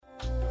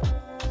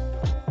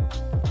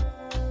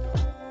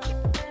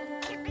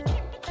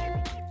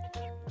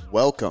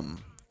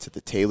Welcome to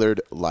the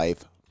Tailored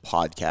Life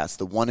Podcast,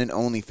 the one and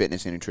only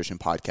fitness and nutrition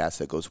podcast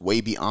that goes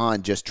way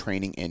beyond just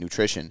training and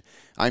nutrition.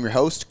 I'm your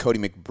host, Cody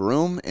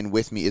McBroom, and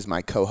with me is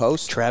my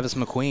co-host, Travis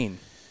McQueen.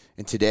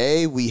 And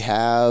today we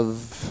have,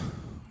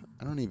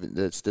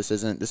 this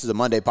is a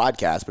Monday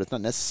podcast, but it's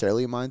not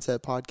necessarily a mindset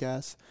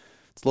podcast.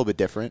 It's a little bit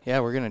different. Yeah,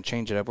 we're going to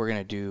change it up. We're going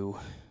to do,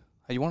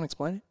 you want to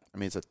explain it? I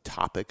mean, it's a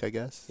topic, I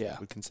guess. Yeah.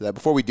 We can say that.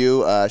 Before we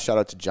do, shout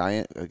out to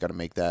Giant. I got to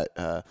make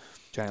that.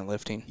 Giant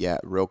lifting. Yeah,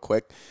 real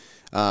quick.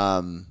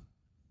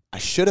 I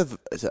should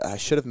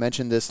have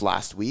mentioned this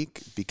last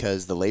week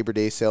because the Labor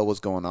Day sale was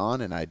going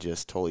on and I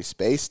just totally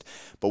spaced.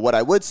 But what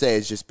I would say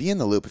is just be in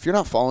the loop. If you're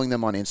not following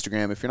them on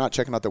Instagram, if you're not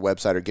checking out their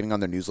website or getting on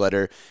their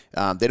newsletter,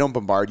 they don't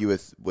bombard you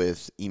with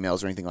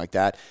emails or anything like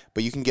that.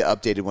 But you can get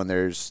updated when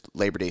there's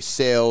Labor Day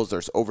sales,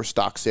 there's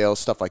overstock sales,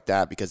 stuff like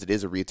that, because it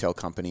is a retail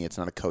company. It's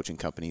not a coaching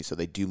company. So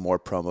they do more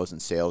promos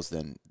and sales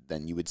than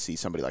you would see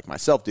somebody like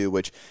myself do,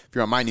 which if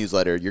you're on my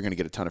newsletter, you're going to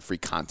get a ton of free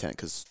content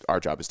because our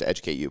job is to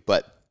educate you.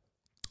 But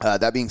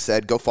that being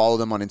said, go follow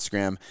them on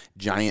Instagram,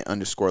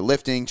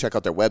 giant_lifting. Check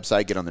out their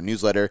website, get on their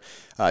newsletter,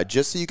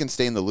 just so you can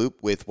stay in the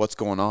loop with what's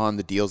going on,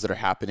 the deals that are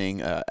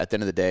happening. At the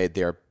end of the day,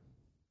 they're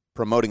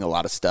promoting a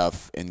lot of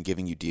stuff and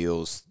giving you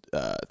deals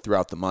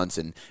throughout the months,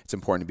 and it's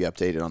important to be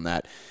updated on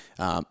that.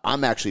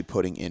 I'm actually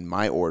putting in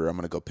my order. I'm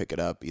going to go pick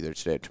it up either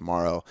today or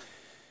tomorrow.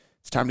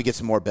 It's time to get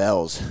some more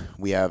bells.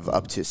 We have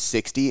up to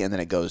 60, and then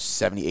it goes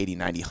 70, 80,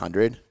 90,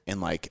 100.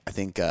 And, I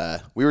think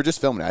we were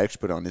just filming it. I actually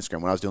put it on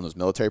Instagram when I was doing those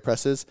military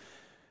presses.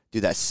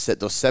 Dude, those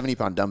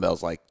 70-pound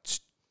dumbbells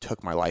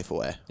took my life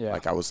away. Yeah.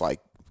 I was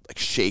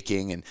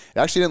shaking, and it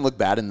actually didn't look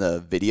bad in the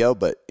video,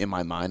 but in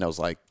my mind I was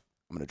like,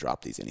 I'm gonna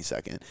drop these any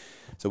second.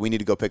 So we need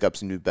to go pick up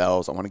some new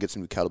bells. I want to get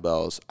some new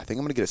kettlebells. I think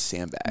I'm gonna get a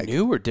sandbag.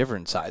 New or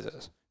different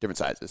sizes? Different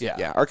sizes.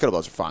 Yeah. Our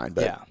kettlebells are fine,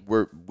 but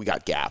yeah. we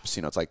got gaps.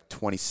 It's like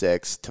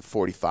 26 to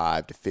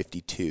 45 to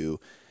 52,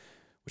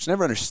 which I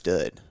never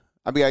understood.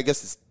 I mean, I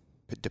guess it's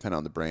dependent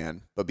on the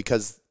brand, but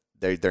because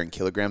they're in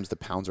kilograms, the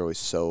pounds are always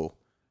so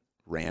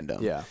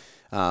random. Yeah.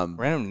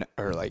 Random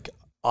or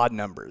odd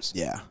numbers.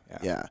 Yeah.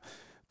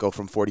 Go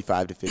from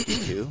 45 to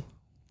 52.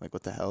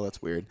 What the hell?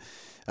 That's weird.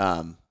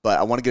 But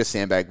I want to get a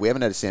sandbag. We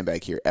haven't had a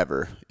sandbag here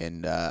ever.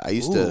 And I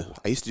used to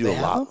do a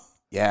lot.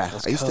 Yeah.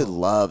 I used to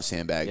love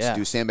sandbags. Yeah.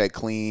 Do sandbag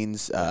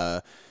cleans.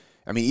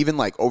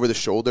 Even over the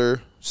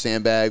shoulder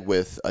sandbag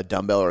with a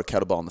dumbbell or a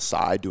kettlebell on the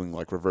side, doing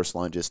reverse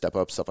lunges, step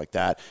up, stuff like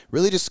that.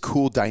 Really just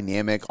cool,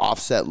 dynamic,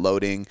 offset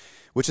loading,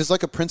 which is a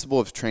principle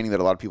of training that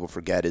a lot of people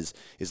forget is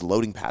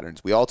loading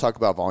patterns. We all talk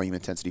about volume,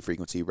 intensity,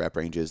 frequency, rep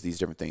ranges, these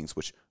different things,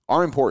 which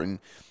are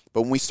important.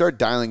 But when we start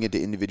dialing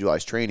into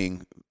individualized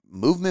training,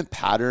 movement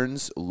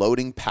patterns,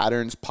 loading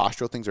patterns,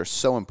 postural things are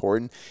so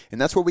important. And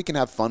that's where we can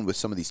have fun with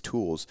some of these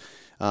tools.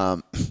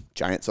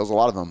 Giant sells a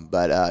lot of them.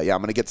 But, I'm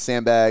going to get the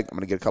sandbag. I'm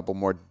going to get a couple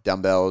more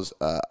dumbbells,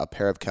 a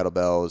pair of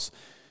kettlebells.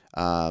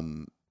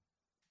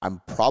 I'm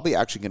probably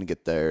actually going to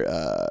get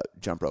their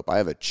jump rope. I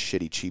have a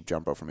shitty, cheap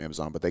jump rope from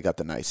Amazon, but they got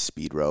the nice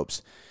speed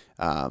ropes.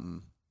 I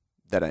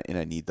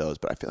need those.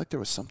 But I feel like there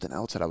was something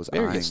else that I was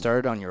eyeing. Better get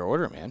started on your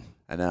order, man.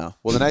 I know.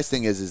 Well, the nice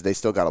thing is they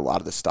still got a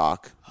lot of the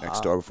stock next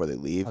door before they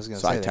leave. I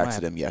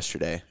texted him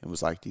yesterday and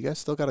was like, "Do you guys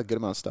still got a good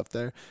amount of stuff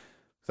there?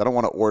 Because I don't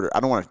want to order. I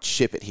don't want to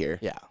ship it here.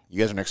 Yeah, you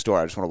guys are next door.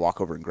 I just want to walk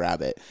over and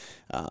grab it."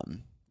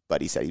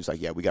 But he was like,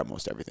 "Yeah, we got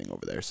most everything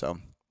over there." So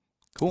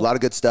cool. A lot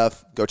of good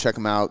stuff. Go check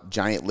them out.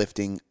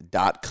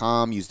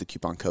 GiantLifting.com. Use the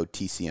coupon code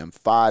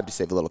TCM5 to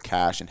save a little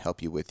cash and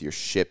help you with your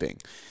shipping.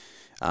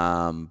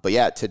 But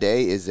yeah,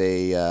 today is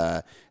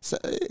it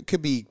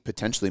could be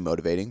potentially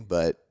motivating,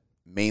 but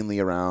mainly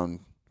around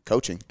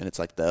coaching. And it's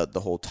the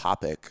whole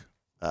topic,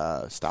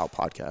 style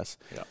podcast.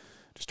 Yeah.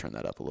 Just turn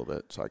that up a little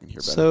bit so I can hear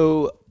better.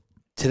 So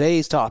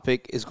today's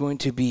topic is going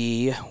to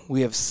be,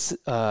 we have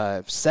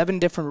 7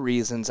 different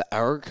reasons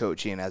our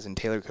coaching, as in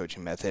Taylor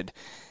Coaching Method,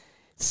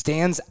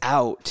 stands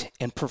out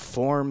and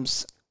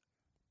performs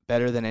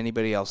better than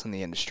anybody else in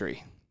the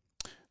industry.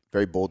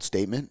 Very bold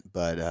statement,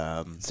 but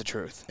it's the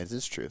truth. It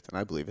is truth, and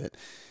I believe it.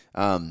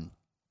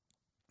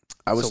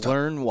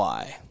 Learn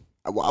why.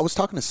 I was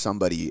talking to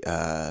somebody.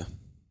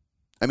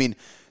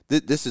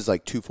 This is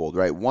twofold,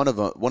 right? One of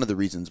the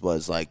reasons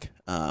was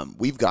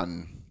we've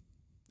gotten.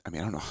 I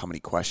don't know how many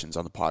questions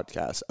on the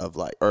podcast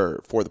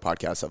for the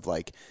podcast of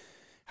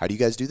how do you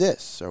guys do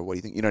this, or what do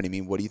you think? You know what I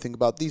mean? What do you think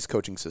about these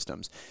coaching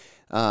systems?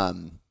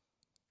 I'm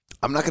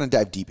not going to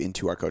dive deep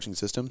into our coaching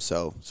system,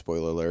 so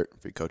spoiler alert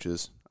for you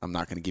coaches. I'm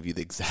not going to give you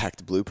the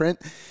exact blueprint,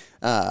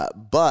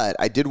 but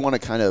I did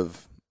want to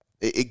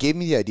it gave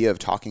me the idea of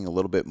talking a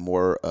little bit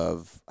more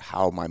of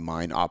how my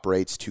mind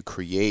operates to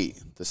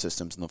create the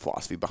systems and the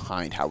philosophy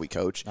behind how we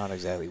coach. Not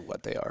exactly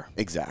what they are.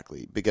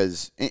 Exactly,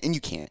 because, and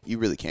you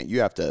really can't.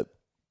 You have to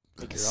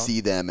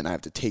see them, and I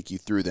have to take you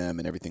through them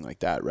and everything like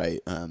that, right?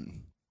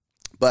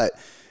 But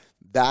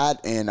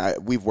that, and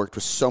we've worked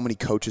with so many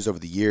coaches over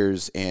the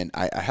years, and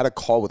I had a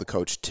call with a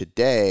coach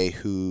today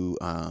who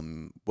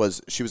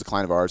she was a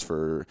client of ours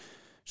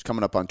she's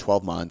coming up on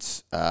 12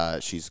 months.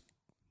 She's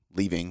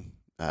leaving.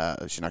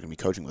 She's not going to be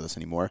coaching with us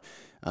anymore.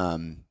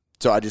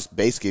 So I just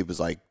basically was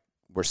like,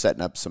 we're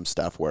setting up some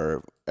stuff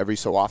where every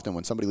so often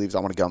when somebody leaves, I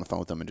want to get on the phone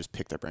with them and just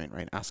pick their brain,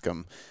 right? Ask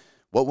them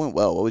what went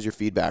well, what was your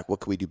feedback, what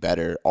could we do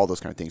better, all those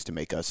kind of things to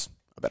make us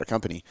a better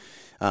company.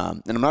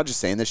 And I'm not just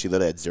saying this. She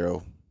literally had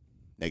 0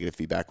 negative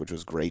feedback, which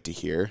was great to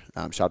hear.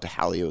 Shout out to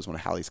Hallie. It was one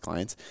of Hallie's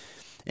clients.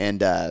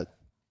 And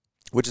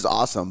which is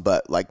awesome,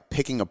 but like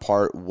picking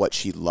apart what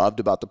she loved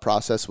about the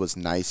process was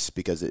nice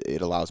because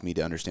it allows me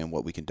to understand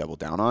what we can double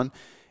down on.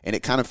 And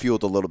it kind of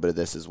fueled a little bit of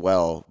this as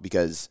well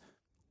because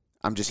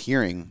I'm just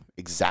hearing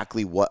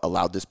exactly what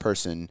allowed this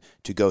person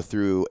to go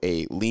through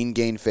a lean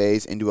gain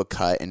phase into a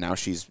cut, and now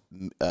she's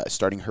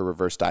starting her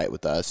reverse diet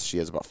with us. She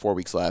has about 4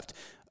 weeks left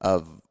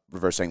of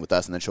reverse dieting with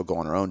us, and then she'll go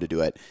on her own to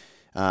do it.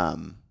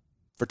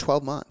 For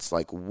 12 months.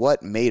 Like,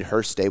 what made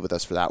her stay with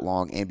us for that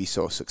long and be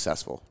so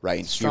successful, right?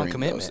 And strong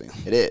commitment.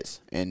 It is.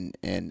 And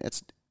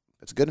it's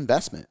a good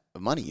investment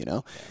of money, you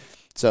know? Yeah.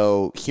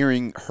 So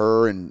hearing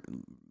her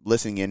and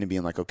listening in and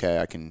being like, okay,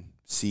 I can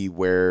see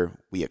where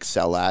we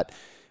excel at.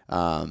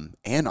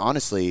 And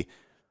honestly,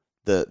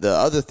 the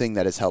other thing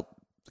that has helped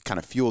kind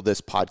of fuel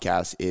this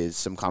podcast is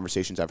some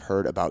conversations I've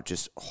heard about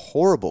just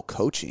horrible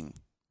coaching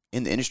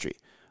in the industry.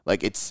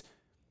 Like, it's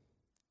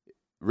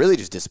really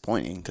just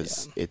disappointing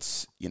because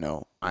it's, you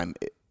know, I'm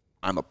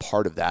a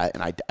part of that,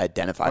 and I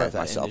identify with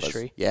myself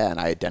and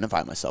I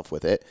identify myself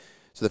with it.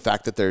 So the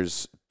fact that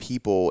there's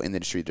people in the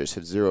industry that just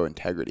have zero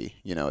integrity,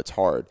 you know, it's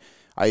hard.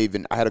 I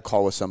had a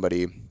call with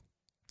somebody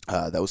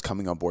that was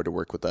coming on board to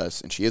work with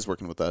us, and she is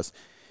working with us,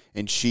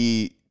 and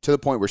she, to the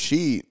point where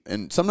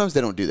and sometimes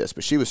they don't do this,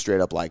 but she was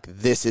straight up like,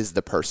 this is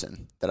the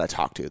person that I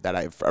talked to that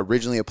I've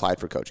originally applied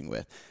for coaching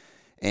with.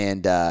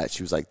 And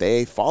she was like,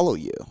 they follow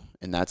you.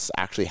 And that's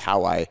actually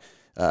how I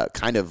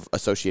kind of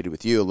associated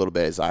with you a little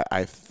bit, as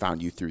I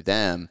found you through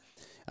them.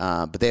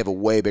 But they have a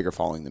way bigger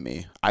following than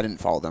me. I didn't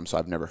follow them, so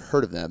I've never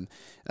heard of them.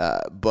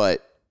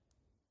 But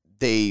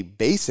they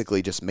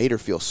basically just made her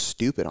feel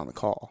stupid on the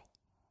call.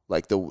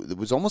 Like, it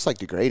was almost like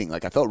degrading.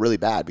 Like, I felt really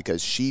bad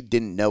because she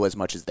didn't know as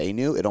much as they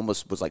knew. It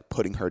almost was like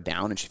putting her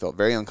down, and she felt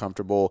very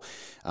uncomfortable.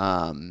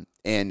 And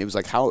it was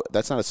like,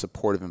 that's not a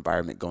supportive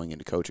environment going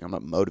into coaching. I'm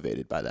not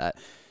motivated by that.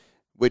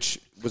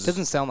 Which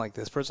doesn't sound like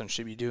this person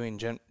should be doing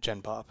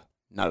Gen Pop.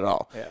 Not at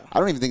all. Yeah. I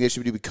don't even think they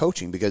should be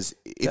coaching, because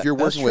if you're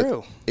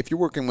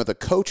working with a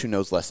coach who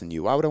knows less than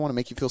you, why would I want to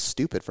make you feel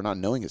stupid for not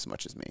knowing as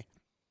much as me?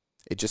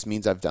 It just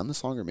means I've done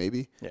this longer,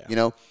 maybe. Yeah. You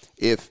know,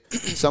 if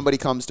somebody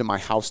comes to my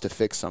house to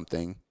fix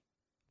something,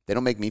 they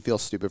don't make me feel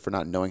stupid for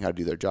not knowing how to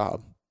do their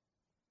job,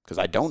 because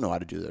I don't know how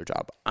to do their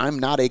job. I'm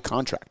not a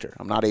contractor.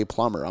 I'm not a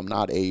plumber. I'm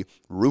not a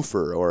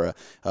roofer or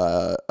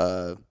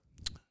I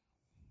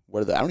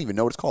don't even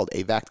know what it's called.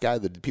 AVAC guy,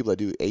 the people that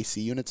do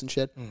AC units and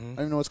shit. Mm-hmm. I don't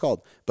even know what it's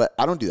called. But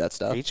I don't do that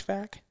stuff.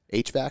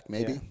 HVAC,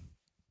 maybe.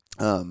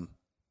 Yeah.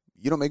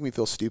 You don't make me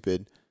feel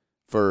stupid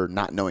for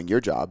not knowing your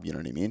job. You know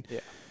what I mean?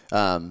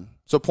 Yeah.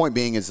 So point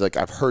being is, like,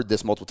 I've heard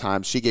this multiple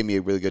times. She gave me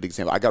a really good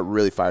example. I got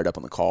really fired up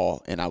on the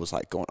call, and I was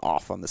like going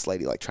off on this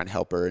lady, like trying to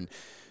help her. And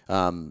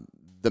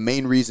the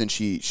main reason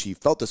she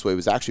felt this way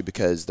was actually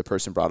because the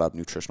person brought up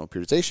nutritional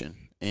periodization,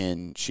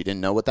 and she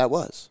didn't know what that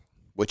was,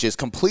 which is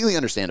completely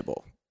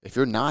understandable. If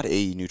you're not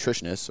a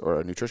nutritionist or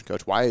a nutrition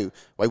coach, why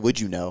would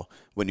you know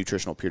what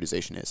nutritional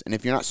periodization is? And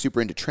if you're not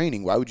super into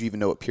training, why would you even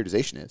know what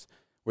periodization is?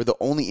 We're the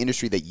only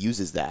industry that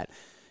uses that.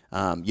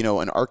 You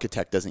know, an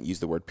architect doesn't use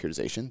the word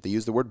periodization. They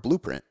use the word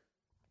blueprint,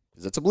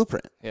 because it's a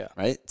blueprint. Yeah.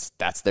 Right?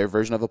 That's their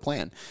version of a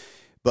plan.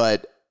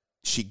 But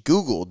she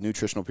Googled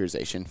nutritional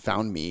periodization,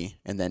 found me,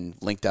 and then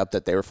linked up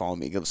that they were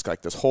following me. It was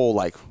like this whole,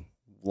 like,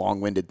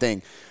 long-winded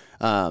thing.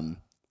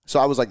 So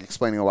I was, like,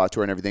 explaining a lot to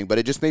her and everything, but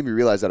it just made me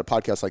realize that a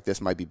podcast like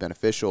this might be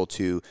beneficial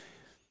to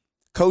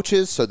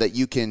coaches, so that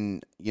you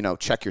can, you know,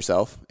 check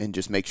yourself and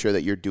just make sure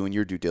that you're doing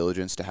your due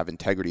diligence to have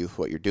integrity with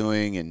what you're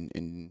doing,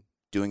 and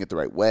doing it the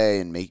right way,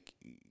 and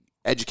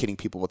educating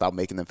people without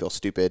making them feel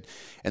stupid.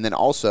 And then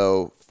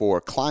also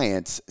for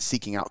clients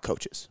seeking out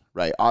coaches,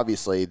 right?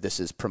 Obviously, this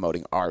is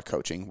promoting our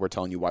coaching. We're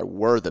telling you why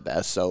we're the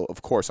best. So,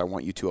 of course, I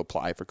want you to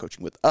apply for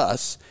coaching with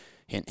us.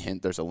 Hint,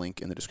 hint, there's a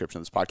link in the description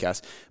of this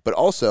podcast. But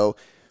also,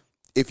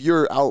 if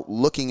you're out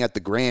looking at the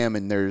gram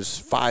and there's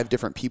 5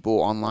 different people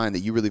online that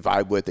you really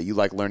vibe with, that you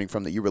like learning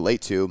from, that you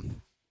relate to,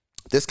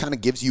 this kind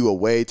of gives you a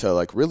way to,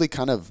 like, really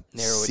kind of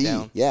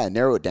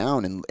narrow it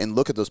down and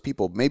look at those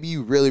people. Maybe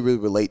you really, really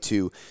relate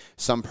to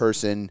some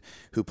person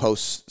who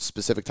posts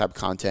specific type of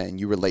content, and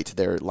you relate to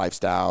their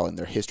lifestyle and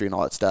their history and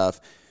all that stuff.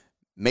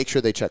 Make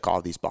sure they check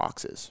all these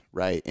boxes,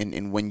 right?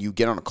 And when you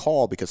get on a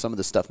call, because some of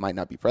this stuff might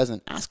not be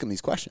present, ask them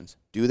these questions.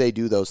 Do they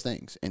do those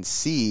things? And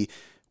see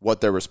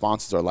what their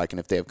responses are like, and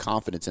if they have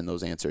confidence in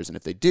those answers. And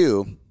if they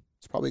do,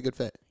 it's probably a good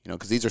fit, you know,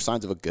 because these are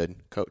signs of a good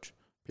coach,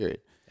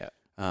 period.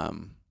 Yeah.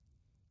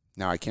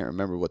 Now I can't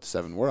remember what the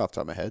 7 were off the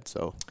top of my head,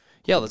 so.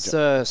 Yeah, let's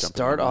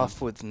start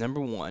off with number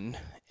 1,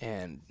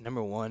 and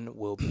number 1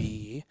 will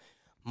be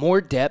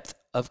more depth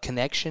of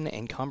connection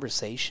and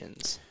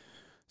conversations.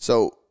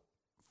 So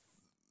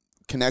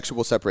connection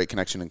will separate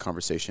connection and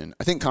conversation.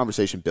 I think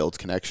conversation builds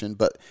connection,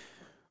 but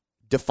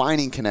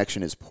defining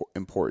connection is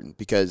important,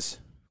 because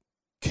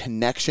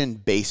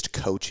connection-based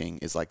coaching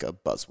is like a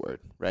buzzword,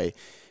 right?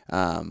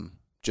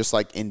 Just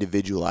like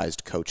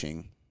individualized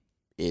coaching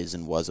is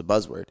and was a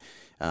buzzword.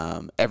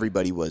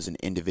 Everybody was an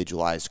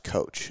individualized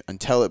coach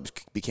until it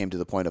became to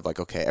the point of like,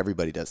 okay,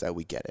 everybody does that.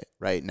 We get it,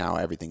 right? Now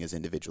everything is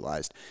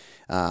individualized,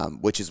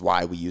 which is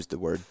why we used the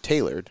word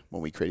tailored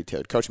when we created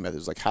tailored coaching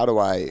methods. Like, how do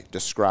I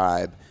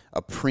describe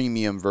a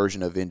premium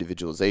version of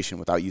individualization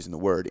without using the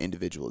word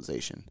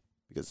individualization?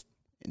 Because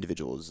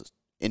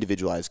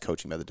individualized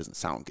coaching method doesn't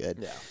sound good.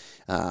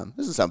 Yeah.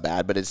 Doesn't sound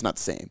bad, but it's not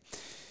the same.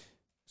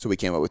 So we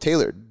came up with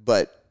tailored.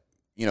 But,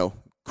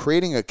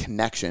 creating a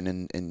connection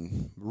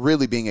and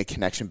really being a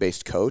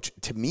connection-based coach,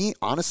 to me,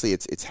 honestly,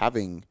 it's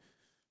having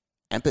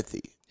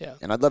empathy. Yeah.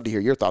 And I'd love to hear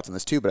your thoughts on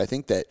this too, but I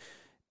think that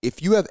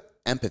if you have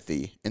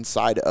empathy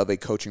inside of a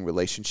coaching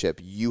relationship,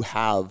 you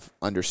have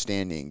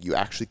understanding, you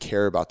actually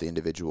care about the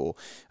individual,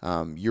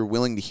 you're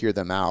willing to hear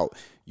them out,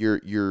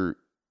 you're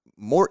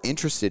more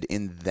interested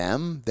in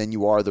them than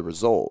you are the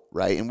result,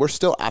 right? And we're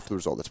still after the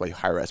result. That's why you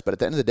hire us. But at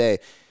the end of the day,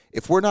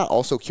 if we're not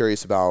also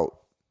curious about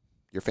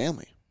your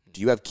family, do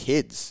you have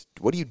kids?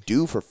 What do you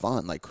do for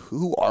fun? Like,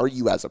 who are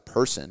you as a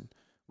person?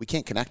 We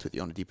can't connect with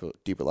you on a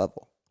deeper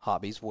level.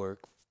 Hobbies,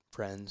 work,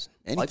 friends,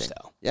 Anything.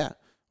 lifestyle. Yeah. What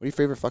are your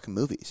favorite fucking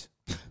movies?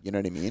 You know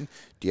what I mean?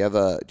 Do you have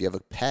a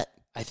pet?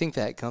 I think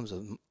that comes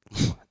with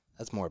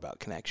that's more about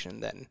connection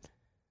than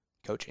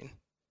coaching.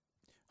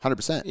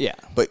 100%. Yeah.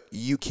 But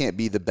you can't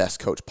be the best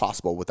coach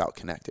possible without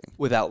connecting.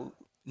 Without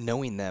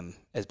knowing them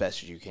as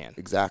best as you can.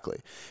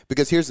 Exactly.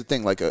 Because here's the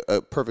thing, like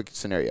a perfect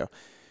scenario.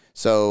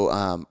 So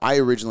I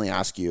originally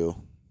asked you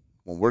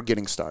when we're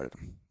getting started,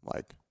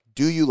 like,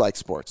 do you like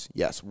sports?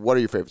 Yes. What are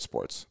your favorite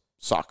sports?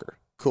 Soccer.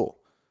 Cool.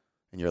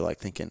 And you're like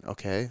thinking,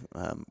 okay,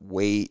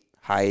 weight,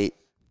 height,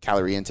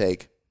 calorie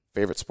intake,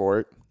 favorite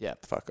sport. Yeah.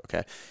 Fuck.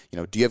 Okay.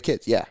 Do you have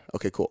kids? Yeah.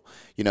 Okay, cool.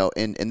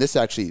 And this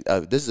actually,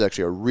 this is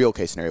actually a real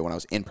case scenario when I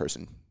was in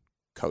person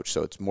coach.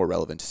 So it's more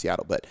relevant to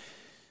Seattle, but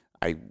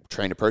I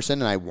trained a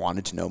person and I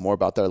wanted to know more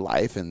about their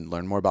life and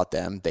learn more about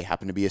them. They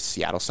happen to be a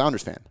Seattle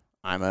Sounders fan.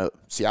 I'm a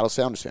Seattle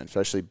Sounders fan,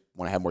 especially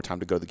when I had more time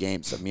to go to the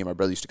games. So me and my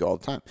brother used to go all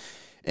the time.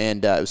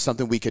 And it was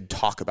something we could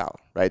talk about,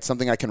 right?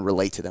 Something I can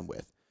relate to them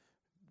with.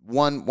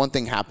 One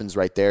thing happens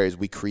right there is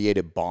we create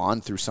a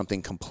bond through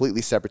something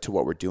completely separate to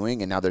what we're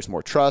doing. And now there's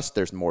more trust,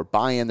 there's more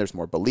buy-in, there's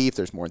more belief,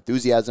 there's more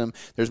enthusiasm,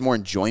 there's more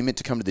enjoyment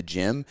to come to the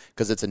gym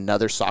because it's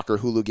another soccer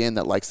hooligan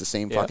that likes the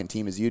same fucking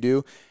team as you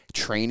do,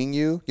 training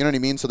you. You know what I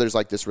mean? So there's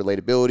like this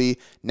relatability.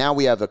 Now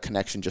we have a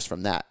connection just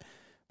from that.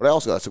 But I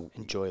also got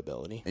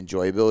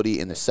enjoyability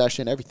in the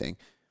session, everything.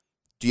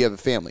 Do you have a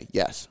family?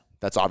 Yes.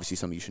 That's obviously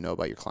something you should know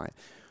about your client.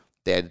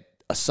 They had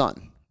a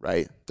son,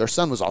 right? Their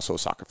son was also a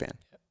soccer fan,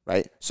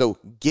 right? So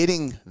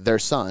getting their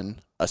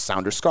son a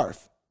Sounder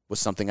scarf was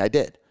something I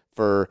did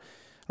for,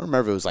 I don't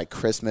remember if it was like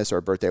Christmas or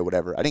a birthday or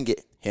whatever. I didn't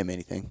get him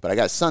anything, but I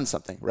got his son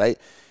something, right?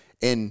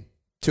 And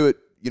to it,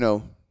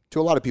 to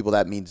a lot of people,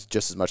 that means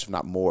just as much, if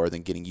not more,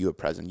 than getting you a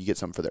present. You get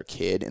something for their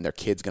kid, and their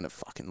kid's going to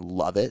fucking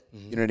love it.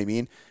 Mm-hmm. You know what I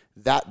mean?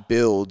 That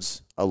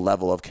builds a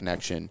level of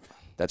connection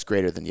that's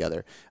greater than the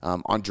other.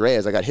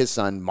 Andreas, I got his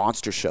son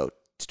Monster Show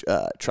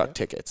truck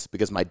tickets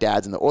because my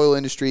dad's in the oil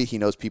industry. He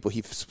knows people.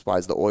 He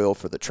supplies the oil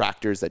for the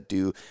tractors that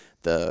do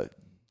the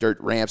dirt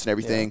ramps and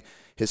everything. Yeah.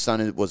 His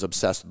son was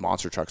obsessed with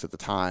monster trucks at the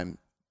time.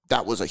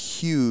 That was a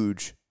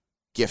huge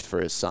gift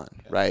for his son,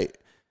 right?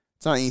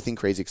 It's not anything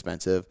crazy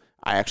expensive.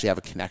 I actually have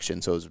a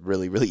connection, so it was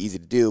really, really easy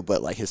to do.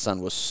 But like his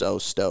son was so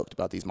stoked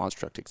about these monster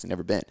truck tickets. He'd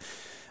never been.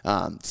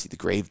 See the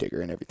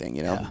Gravedigger and everything,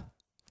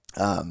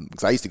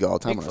 because I used to go all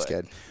the time when I was a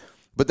kid.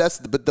 But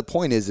the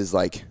point is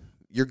like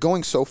you're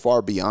going so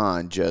far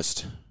beyond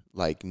just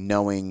like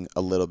knowing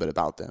a little bit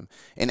about them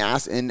and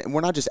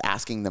we're not just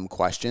asking them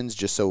questions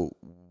just so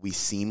we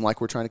seem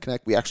like we're trying to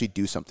connect. We actually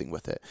do something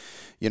with it.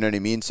 You know what I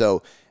mean?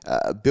 So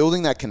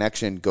building that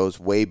connection goes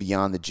way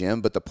beyond the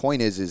gym. But the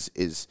point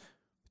is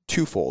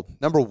twofold.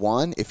 Number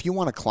one, if you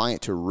want a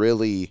client to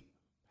really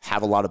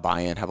have a lot of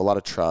buy-in, have a lot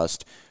of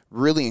trust,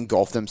 really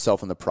engulf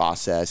themselves in the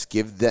process,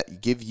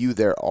 give you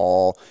their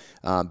all,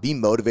 be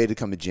motivated to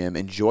come to gym,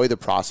 enjoy the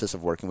process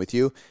of working with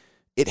you,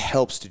 it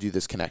helps to do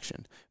this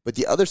connection. But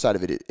the other side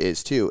of it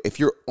is too, if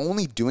you're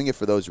only doing it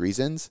for those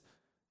reasons,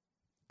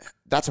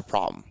 that's a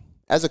problem.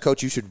 As a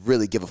coach, you should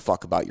really give a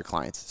fuck about your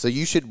clients. So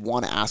you should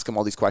want to ask them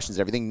all these questions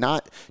and everything,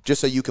 not just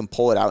so you can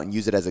pull it out and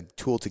use it as a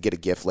tool to get a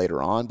gift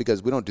later on,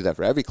 because we don't do that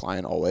for every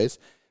client always.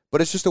 But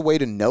it's just a way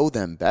to know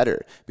them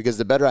better, because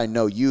the better I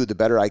know you, the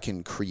better I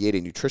can create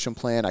a nutrition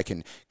plan. I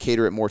can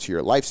cater it more to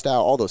your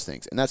lifestyle, all those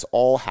things. And that's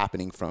all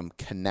happening from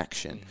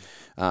connection.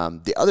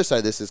 The other side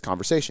of this is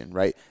conversation,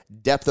 right?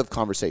 Depth of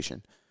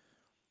conversation.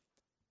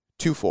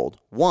 Twofold.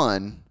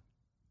 One,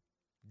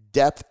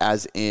 depth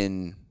as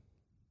in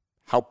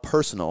how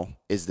personal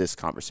is this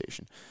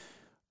conversation?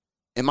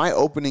 Am I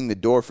opening the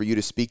door for you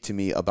to speak to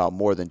me about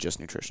more than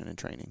just nutrition and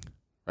training?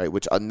 Right,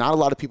 which not a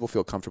lot of people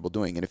feel comfortable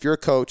doing. And if you're a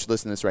coach,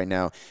 listen to this right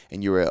now,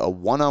 and you're a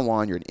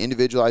one-on-one, you're an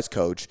individualized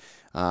coach,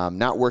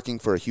 not working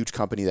for a huge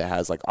company that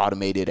has like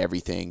automated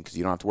everything, because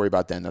you don't have to worry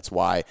about them. That's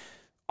why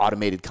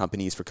automated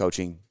companies for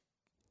coaching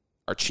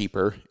are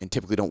cheaper and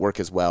typically don't work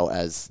as well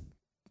as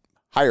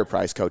higher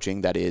price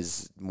coaching that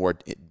is more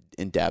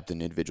in depth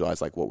and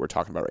individualized, like what we're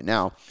talking about right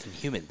now.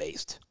 Human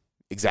based.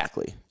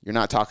 Exactly. You're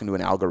not talking to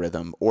an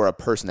algorithm or a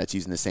person that's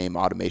using the same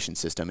automation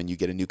system and you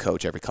get a new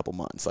coach every couple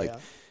months. Like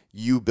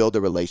you build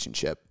a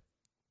relationship.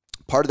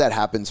 Part of that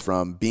happens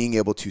from being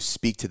able to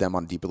speak to them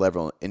on a deeper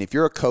level. And if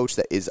you're a coach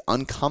that is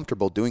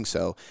uncomfortable doing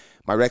so,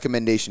 my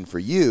recommendation for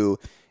you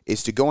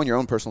is to go on your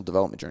own personal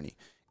development journey.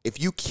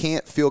 If you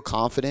can't feel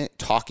confident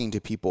talking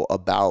to people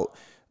about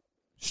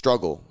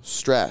struggle,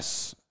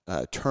 stress,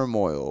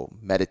 turmoil,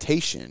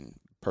 meditation,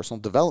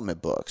 personal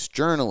development books,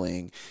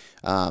 journaling,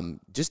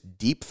 just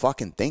deep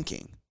fucking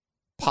thinking,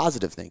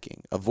 positive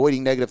thinking,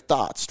 avoiding negative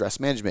thoughts, stress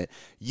management,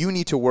 you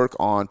need to work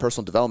on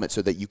personal development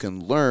so that you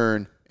can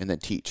learn and then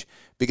teach.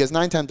 Because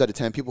 9 times out of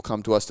 10, people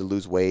come to us to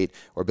lose weight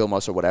or build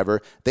muscle or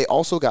whatever. They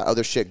also got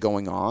other shit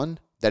going on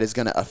that is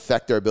going to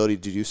affect their ability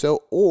to do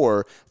so.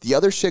 Or the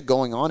other shit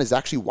going on is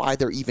actually why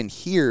they're even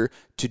here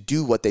to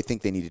do what they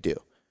think they need to do,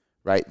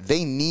 right?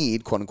 They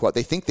need, quote unquote,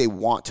 they think they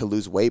want to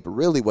lose weight, but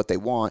really what they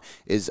want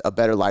is a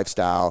better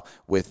lifestyle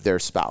with their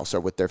spouse or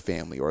with their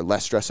family or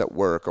less stress at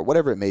work or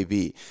whatever it may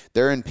be.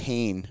 They're in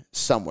pain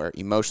somewhere,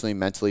 emotionally,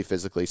 mentally,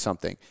 physically,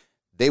 something.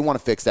 They want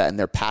to fix that, and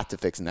their path to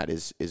fixing that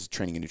is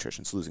training and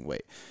nutrition, it's losing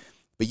weight.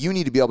 But you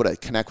need to be able to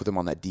connect with them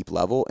on that deep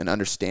level and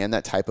understand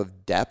that type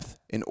of depth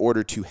in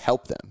order to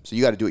help them. So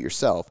you got to do it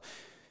yourself.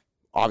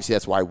 Obviously,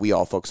 that's why we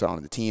all focus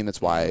on the team.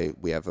 That's why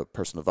we have a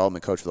personal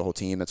development coach for the whole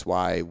team. That's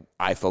why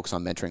I focus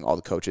on mentoring all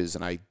the coaches,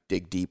 and I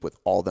dig deep with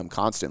all of them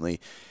constantly.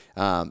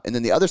 And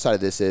then the other side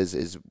of this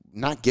is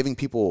not giving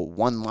people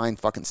one-line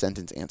fucking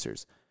sentence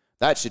answers.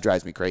 That shit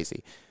drives me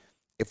crazy.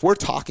 If we're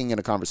talking in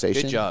a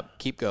conversation... Good job.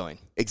 Keep going.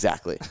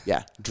 Exactly.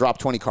 Yeah. Drop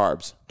 20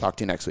 carbs. Talk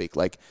to you next week.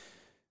 Like,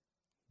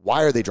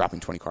 why are they dropping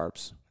 20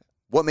 carbs?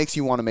 What makes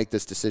you want to make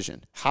this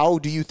decision? How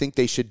do you think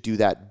they should do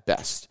that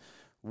best?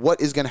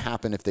 What is going to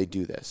happen if they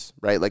do this,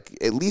 right? Like,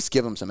 at least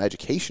give them some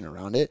education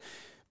around it.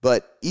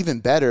 But even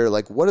better,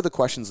 like, what are the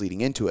questions leading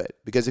into it?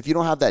 Because if you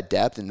don't have that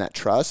depth and that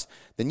trust,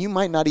 then you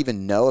might not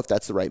even know if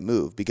that's the right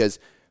move. Because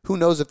who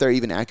knows if they're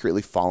even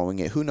accurately following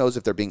it? Who knows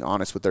if they're being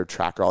honest with their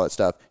tracker, all that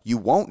stuff? You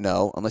won't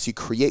know unless you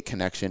create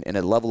connection and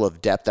a level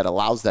of depth that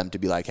allows them to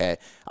be like, hey,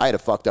 I had a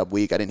fucked up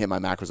week. I didn't hit my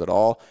macros at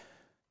all.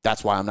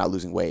 That's why I'm not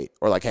losing weight.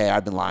 Or like, hey,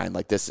 I've been lying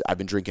like this. I've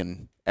been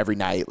drinking every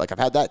night. Like, I've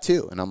had that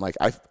too. And I'm like,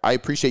 I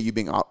appreciate you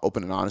being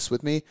open and honest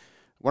with me.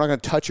 We're not going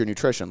to touch your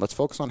nutrition. Let's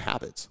focus on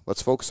habits.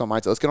 Let's focus on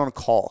mindset. Let's get on a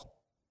call.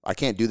 I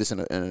can't do this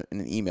in an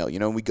email,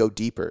 and we go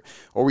deeper.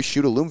 Or we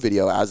shoot a Loom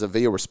video as a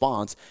video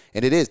response,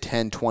 and it is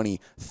 10, 20,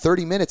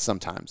 30 minutes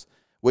sometimes,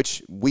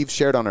 which we've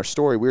shared on our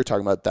story. We were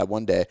talking about that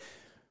one day.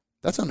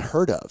 That's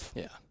unheard of.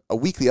 Yeah. A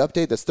weekly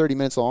update that's 30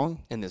 minutes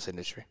long. In this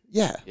industry.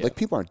 Yeah. Like,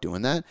 people aren't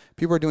doing that.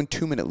 People are doing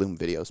 2-minute Loom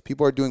videos.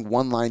 People are doing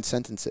one-line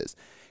sentences.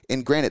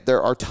 And granted,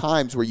 there are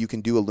times where you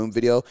can do a Loom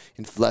video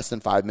in less than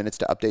 5 minutes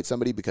to update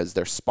somebody because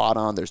they're spot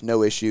on. There's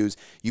no issues.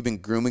 You've been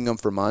grooming them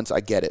for months. I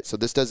get it. So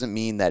this doesn't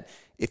mean that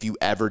if you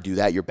ever do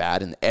that, you're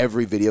bad and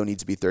every video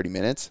needs to be 30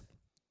 minutes.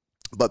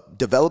 But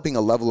developing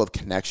a level of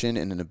connection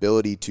and an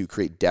ability to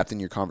create depth in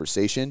your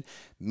conversation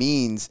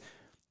means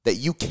that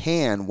you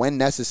can, when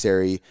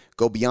necessary,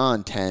 go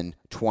beyond 10,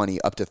 20,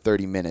 up to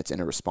 30 minutes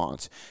in a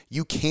response.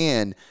 You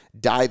can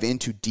dive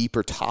into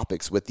deeper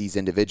topics with these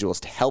individuals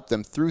to help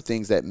them through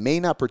things that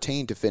may not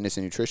pertain to fitness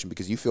and nutrition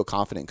because you feel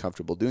confident and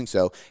comfortable doing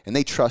so, and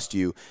they trust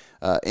you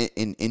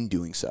in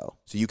doing so.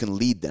 So you can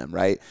lead them,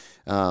 right?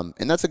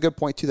 And that's a good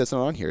point, too, that's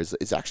not on here,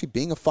 is actually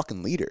being a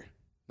fucking leader.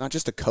 Not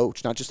just a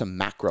coach, not just a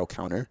macro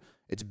counter.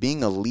 It's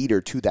being a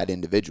leader to that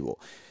individual.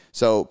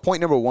 So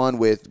point number one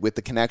with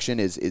the connection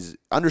is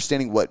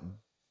understanding what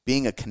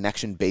being a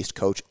connection-based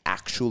coach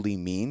actually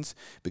means,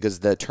 because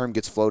the term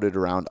gets floated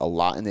around a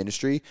lot in the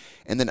industry,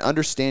 and then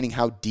understanding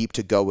how deep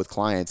to go with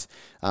clients.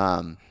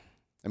 There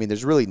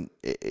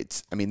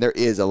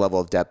is a level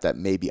of depth that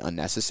may be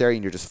unnecessary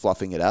and you're just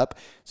fluffing it up.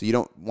 So you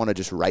don't want to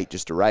just write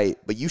just to write,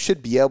 but you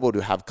should be able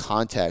to have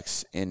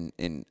context in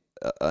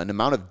an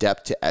amount of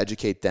depth to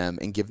educate them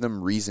and give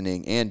them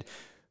reasoning and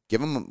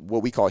give them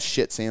what we call a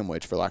shit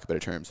sandwich, for lack of better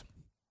terms.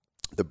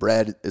 The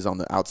bread is on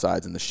the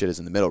outsides and the shit is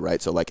in the middle,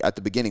 right? So like at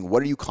the beginning,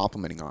 what are you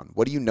complimenting on?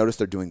 What do you notice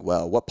they're doing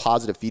well? What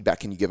positive feedback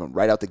can you give them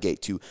right out the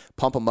gate to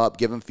pump them up,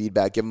 give them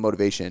feedback, give them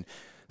motivation?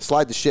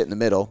 Slide the shit in the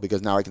middle,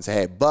 because now I can say,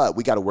 hey, but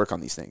we got to work on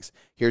these things.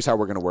 Here's how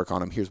we're going to work on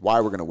them. Here's why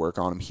we're going to work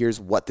on them. Here's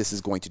what this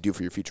is going to do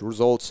for your future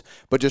results.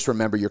 But just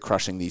remember, you're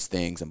crushing these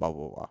things and blah,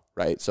 blah, blah,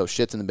 right? So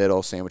shit's in the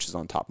middle, sandwiches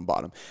on top and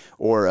bottom.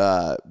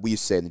 Or we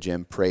used to say in the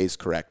gym, praise,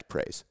 correct,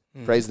 praise.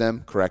 Praise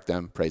them, correct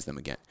them, praise them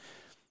again.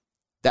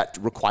 That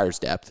requires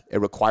depth. It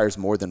requires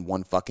more than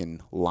one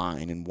fucking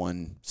line and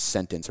one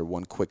sentence or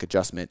one quick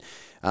adjustment.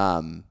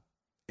 And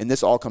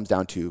this all comes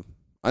down to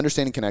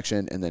understanding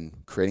connection and then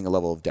creating a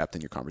level of depth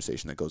in your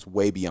conversation that goes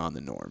way beyond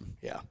the norm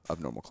of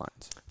normal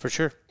clients. For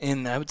sure.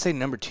 And I would say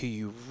number two,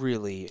 you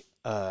really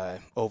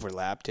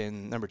overlapped.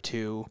 And number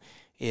two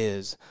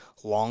is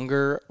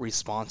longer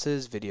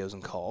responses, videos,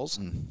 and calls.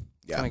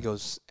 Yeah. Kind of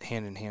goes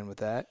hand in hand with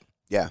that.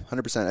 Yeah,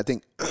 100%. I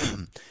think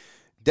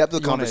Depth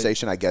of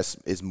conversation, I guess,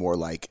 is more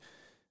like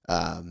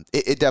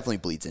it definitely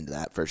bleeds into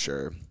that for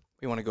sure.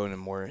 We want to go into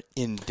more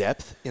in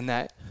depth in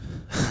that.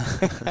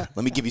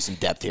 Let me give you some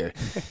depth here.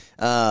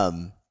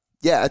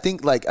 Yeah, I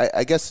think like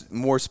I guess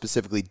more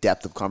specifically,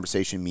 depth of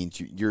conversation means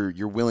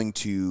you're willing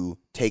to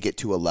take it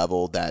to a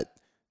level that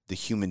the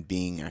human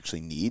being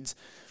actually needs,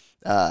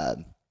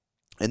 and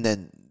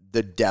then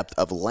the depth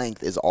of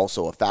length is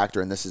also a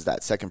factor, and this is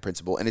that second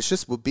principle, and it's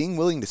just being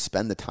willing to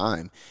spend the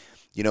time.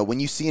 You know, when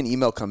you see an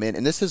email come in,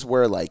 and this is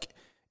where, like,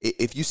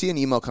 if you see an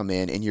email come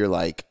in and you're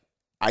like,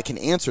 I can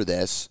answer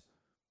this,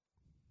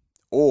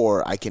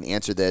 or I can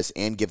answer this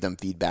and give them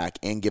feedback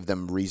and give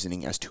them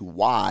reasoning as to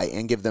why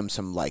and give them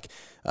some, like,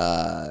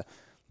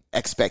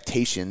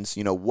 expectations.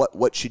 You know,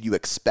 what should you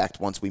expect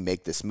once we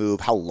make this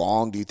move? How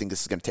long do you think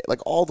this is going to take?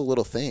 Like, all the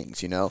little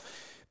things, you know,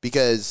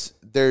 because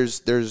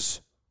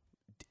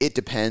it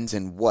depends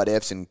and what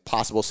ifs and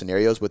possible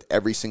scenarios with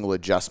every single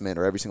adjustment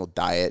or every single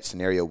diet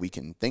scenario we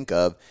can think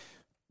of.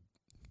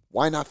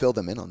 Why not fill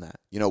them in on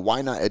that? You know,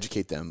 why not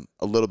educate them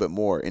a little bit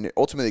more? And it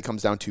ultimately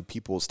comes down to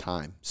people's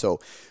time. So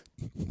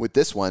with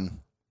this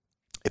one,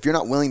 if you're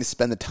not willing to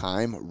spend the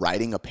time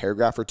writing a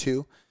paragraph or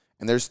two,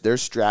 and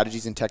there's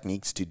strategies and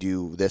techniques to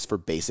do this for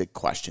basic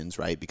questions,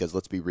 right? Because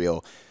let's be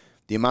real,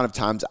 the amount of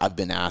times I've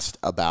been asked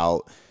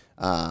about,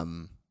 I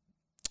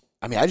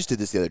just did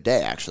this the other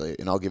day actually,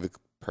 and I'll give a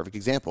perfect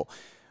example.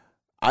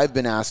 I've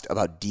been asked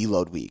about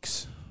deload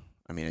weeks.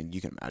 I mean, you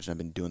can imagine I've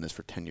been doing this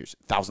for 10 years,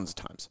 thousands of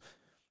times.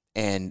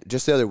 And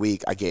just the other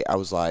week,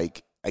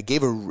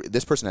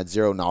 this person had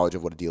zero knowledge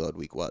of what a deload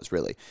week was,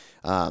 really.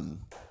 And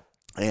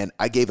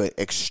I gave an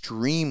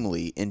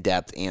extremely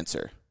in-depth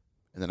answer.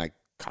 And then I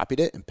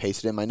copied it and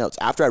pasted it in my notes.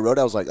 After I wrote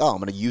it, I was like, I'm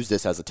going to use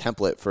this as a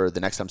template for the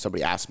next time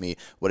somebody asks me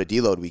what a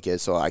deload week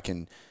is, so I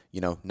can,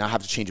 you know, not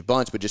have to change a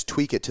bunch, but just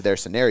tweak it to their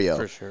scenario.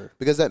 For sure.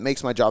 Because that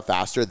makes my job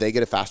faster. They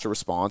get a faster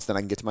response. Then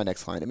I can get to my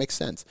next client. It makes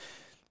sense.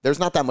 There's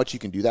not that much you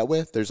can do that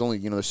with. There's only,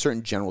 there's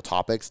certain general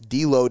topics.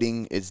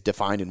 Deloading is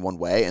defined in one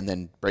way, and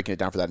then breaking it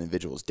down for that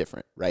individual is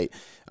different, right?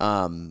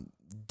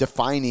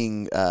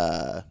 Defining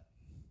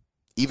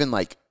even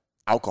like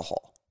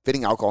alcohol,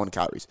 fitting alcohol into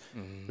calories.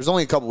 Mm-hmm. There's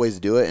only a couple ways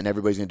to do it, and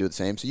everybody's going to do it the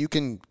same. So you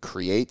can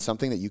create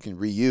something that you can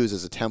reuse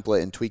as a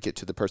template and tweak it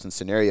to the person's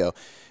scenario,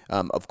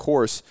 of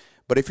course.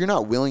 But if you're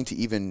not willing to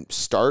even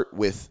start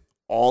with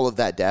all of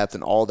that depth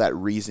and all that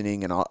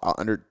reasoning and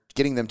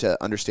getting them to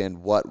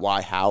understand what,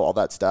 why, how, all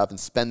that stuff, and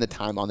spend the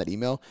time on that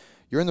email,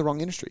 you're in the wrong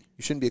industry.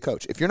 You shouldn't be a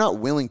coach. If you're not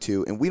willing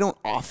to, and we don't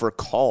offer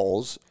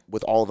calls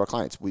with all of our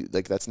clients,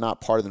 that's not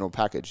part of the normal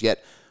package.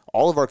 Yet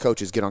all of our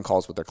coaches get on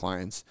calls with their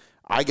clients.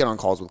 I get on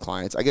calls with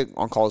clients. I get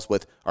on calls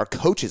with our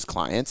coaches'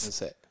 clients.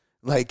 That's it.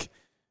 Like,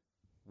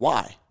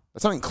 why?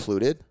 That's not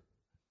included.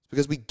 It's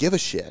because we give a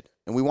shit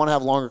and we want to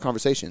have longer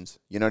conversations.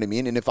 You know what I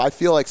mean? And if I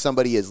feel like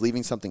somebody is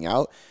leaving something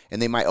out and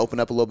they might open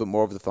up a little bit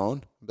more over the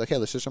phone, I'll be like, hey,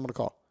 let's just jump on a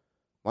call.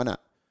 Why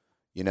not?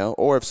 You know,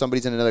 or if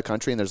somebody's in another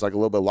country and there's like a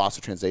little bit of loss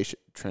of translation,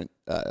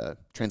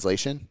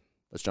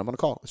 let's jump on a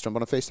call. Let's jump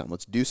on a FaceTime.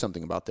 Let's do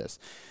something about this.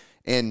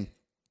 And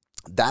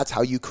that's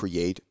how you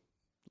create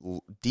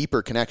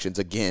deeper connections,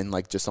 again,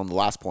 like just on the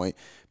last point.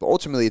 But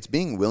ultimately, it's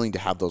being willing to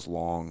have those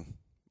long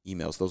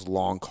emails, those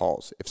long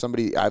calls. If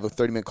I have a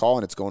 30-minute call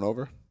and it's going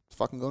over, it's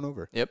fucking going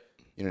over. Yep.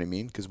 You know what I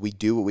mean? Because we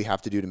do what we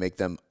have to do to make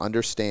them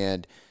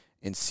understand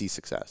and see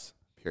success,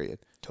 period.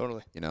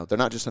 Totally. You know, they're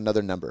not just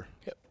another number.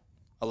 Yep.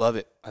 I love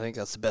it. I think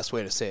that's the best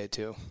way to say it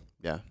too.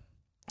 Yeah.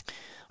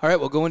 All right,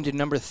 we'll go into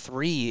number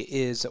 3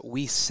 is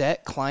we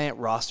set client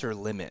roster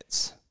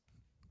limits.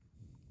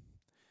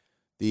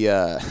 The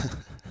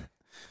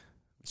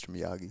Mr.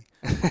 Miyagi,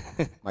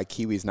 my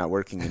Kiwi's not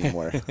working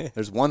anymore.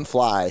 There's one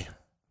fly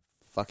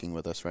fucking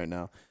with us right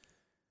now.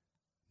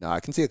 No, I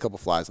can see a couple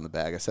flies in the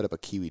bag. I set up a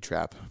Kiwi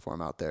trap for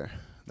them out there.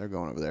 They're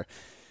going over there.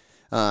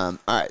 All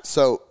right,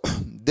 so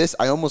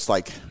I almost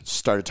like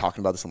started talking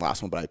about this in the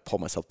last one, but I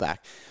pulled myself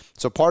back.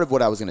 So part of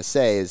what I was going to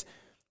say is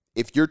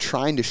if you're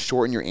trying to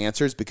shorten your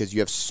answers because you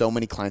have so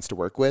many clients to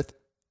work with,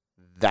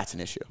 that's an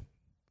issue,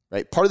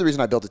 right? Part of the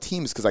reason I built a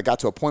team is because I got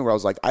to a point where I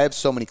was like, I have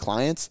so many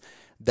clients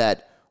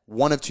that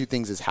one of two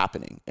things is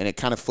happening, and it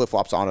kind of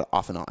flip-flops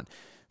off and on.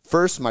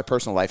 First, my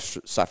personal life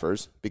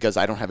suffers because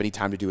I don't have any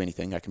time to do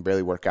anything. I can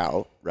barely work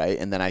out, right?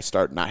 And then I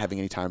start not having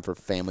any time for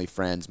family,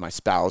 friends, my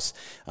spouse.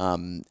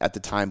 At the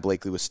time,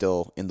 Blakely was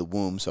still in the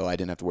womb, so I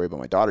didn't have to worry about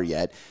my daughter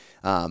yet.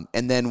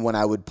 And then when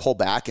I would pull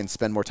back and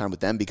spend more time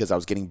with them because I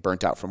was getting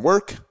burnt out from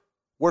work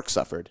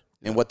suffered.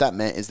 And what that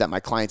meant is that my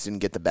clients didn't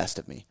get the best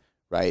of me,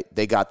 right?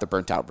 They got the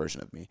burnt out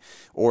version of me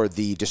or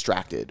the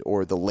distracted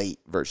or the late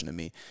version of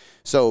me.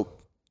 So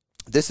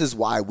this is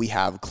why we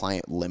have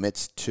client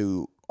limits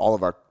to all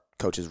of our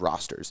coaches'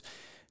 rosters.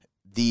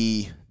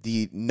 The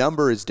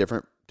number is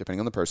different depending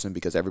on the person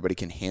because everybody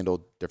can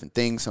handle different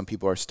things. Some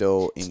people are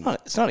still in...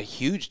 It's not a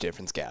huge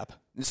difference gap.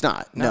 It's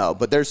not, no.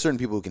 But there's certain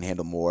people who can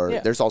handle more.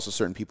 Yeah. There's also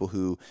certain people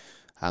who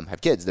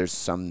have kids. There's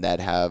some that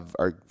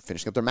are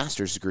finishing up their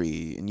master's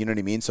degree, and you know what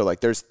I mean? So,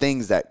 like, there's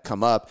things that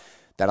come up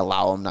that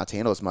allow them not to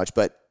handle as much.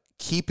 But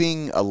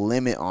keeping a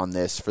limit on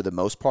this for the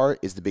most part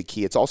is the big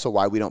key. It's also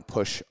why we don't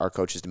push our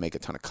coaches to make a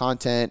ton of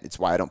content. It's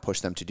why I don't push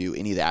them to do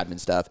any of the admin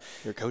stuff.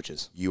 You're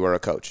coaches. You are a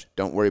coach.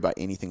 Don't worry about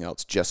anything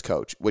else. Just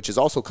coach, which is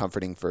also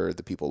comforting for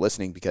the people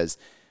listening because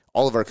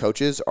all of our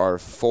coaches are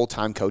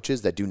full-time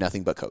coaches that do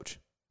nothing but coach.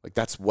 Like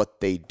that's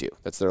what they do.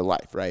 That's their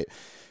life, right?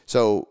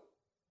 So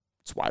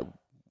it's why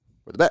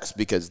we're the best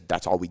because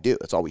that's all we do.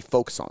 That's all we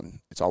focus on.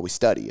 It's all we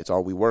study. It's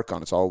all we work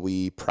on. It's all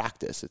we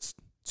practice. It's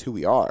who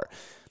we are.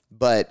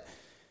 But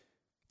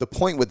the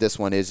point with this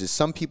one is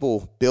some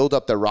people build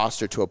up their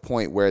roster to a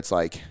point where it's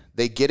like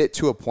they get it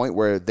to a point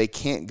where they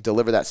can't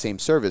deliver that same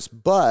service,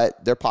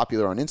 but they're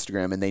popular on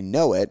Instagram and they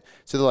know it.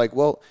 So they're like,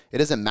 well, it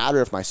doesn't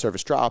matter if my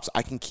service drops.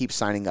 I can keep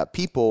signing up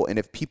people. And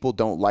if people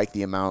don't like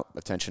the amount of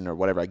attention or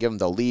whatever I give them,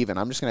 they'll leave. And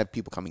I'm just going to have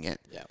people coming in.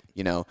 Yeah.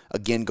 You know,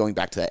 again, going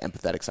back to that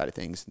empathetic side of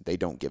things, they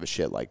don't give a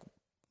shit like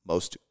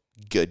most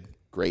good,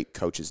 great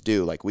coaches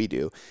do, like we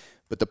do.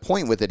 But the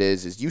point with it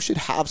is you should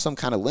have some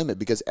kind of limit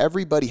because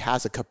everybody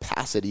has a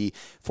capacity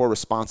for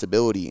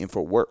responsibility and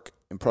for work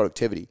and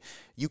productivity.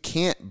 You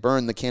can't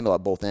burn the candle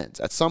at both ends.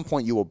 At some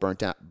point, you will burn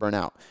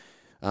out.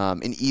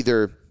 And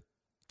either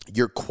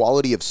your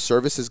quality of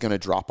service is going to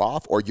drop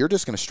off or you're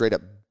just going to straight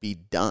up be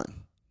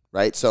done,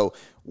 right? So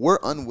we're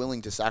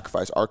unwilling to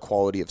sacrifice our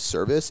quality of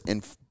service.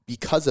 And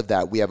because of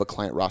that, we have a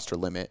client roster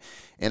limit.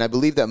 And I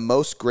believe that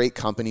most great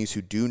companies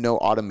who do know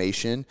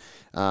automation,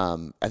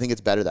 I think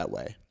it's better that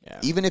way. Yeah.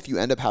 Even if you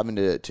end up having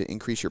to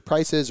increase your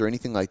prices or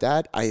anything like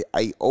that,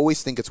 I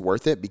always think it's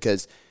worth it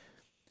because,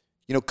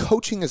 you know,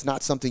 coaching is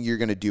not something you're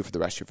going to do for the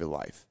rest of your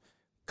life.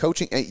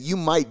 Coaching, you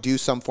might do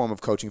some form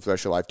of coaching for the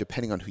rest of your life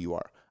depending on who you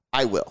are.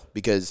 I will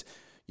because,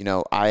 you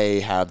know, I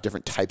have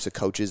different types of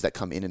coaches that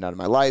come in and out of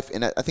my life.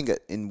 And I think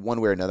in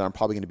one way or another, I'm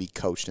probably going to be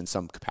coached in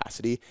some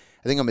capacity.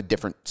 I think I'm a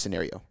different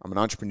scenario. I'm an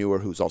entrepreneur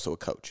who's also a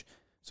coach.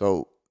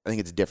 So I think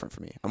it's different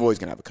for me. I'm always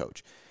going to have a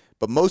coach.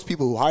 But most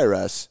people who hire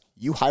us,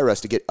 you hire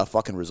us to get a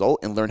fucking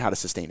result and learn how to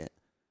sustain it.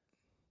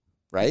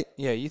 Right?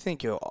 Yeah, you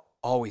think you'll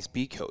always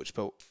be coach,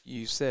 but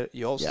you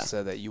also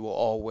said that you will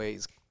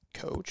always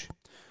coach.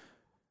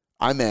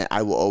 I meant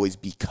I will always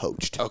be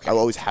coached. Okay. I will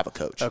always have a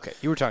coach. Okay.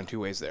 You were talking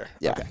two ways there.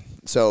 Yeah. Okay.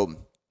 So,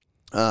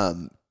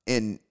 and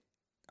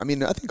I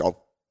mean, I think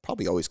I'll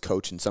probably always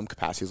coach in some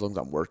capacity as long as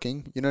I'm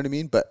working. You know what I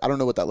mean? But I don't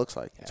know what that looks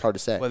like. Yeah. It's hard to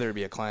say. Whether it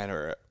be a client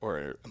or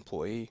an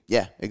employee.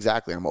 Yeah,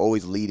 exactly. I'm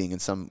always leading in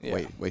some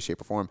way,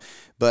 shape, or form.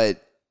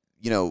 But,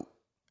 you know,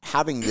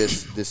 having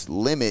this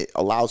limit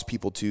allows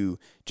people to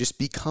just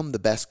become the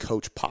best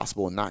coach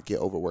possible and not get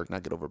overworked,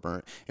 not get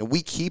overburnt. And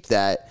we keep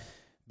that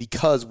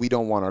because we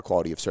don't want our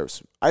quality of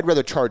service. I'd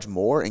rather charge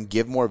more and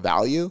give more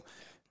value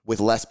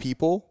with less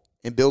people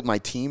and build my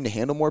team to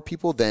handle more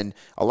people than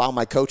allow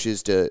my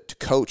coaches to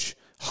coach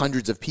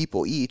hundreds of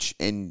people each,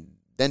 and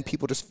then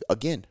people just,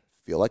 again,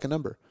 feel like a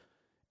number.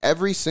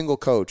 Every single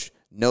coach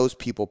knows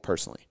people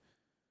personally.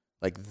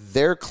 Like,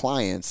 their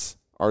clients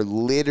are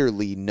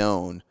literally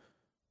known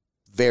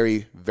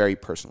very, very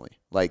personally.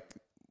 Like,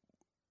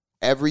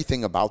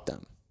 everything about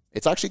them.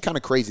 It's actually kind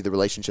of crazy, the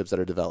relationships that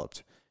are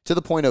developed, to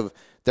the point of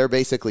they're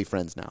basically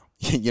friends now.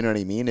 You know what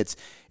I mean?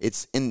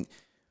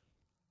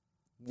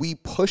 We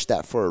push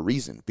that for a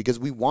reason because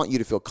we want you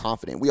to feel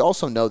confident. We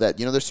also know that,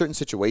 you know, there's certain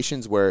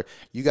situations where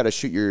you got to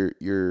shoot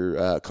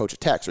your coach a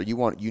text, or you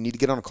need to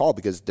get on a call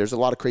because there's a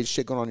lot of crazy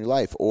shit going on in your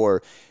life,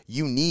 or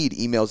you need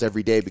emails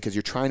every day because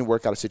you're trying to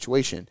work out a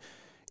situation.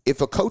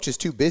 If a coach is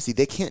too busy,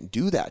 they can't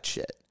do that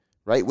shit,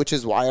 right? Which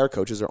is why our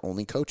coaches are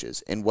only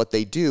coaches, and what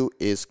they do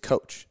is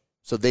coach.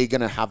 So they're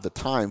going to have the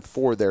time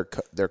for their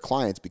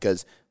clients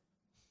because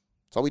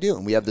that's all we do,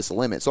 and we have this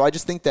limit. So I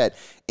just think that,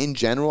 in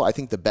general, I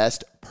think the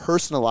best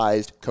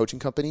personalized coaching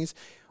companies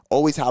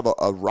always have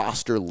a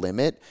roster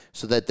limit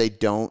so that they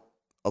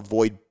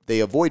avoid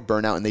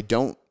burnout and they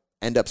don't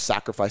end up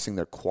sacrificing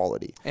their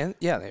quality. And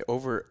yeah, they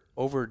over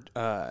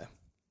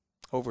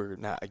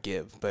not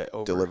give, but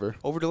over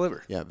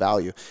deliver. Yeah,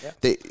 value.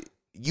 Yeah.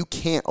 You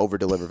can't over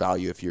deliver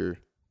value if you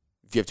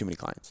have too many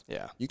clients.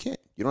 Yeah, you can't.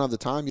 You don't have the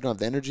time. You don't have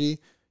the energy.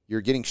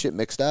 You're getting shit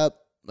mixed up.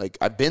 Like,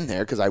 I've been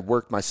there because I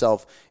worked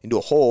myself into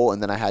a hole,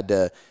 and then I had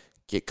to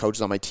get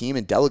coaches on my team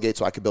and delegate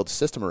so I could build a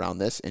system around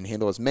this and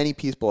handle as many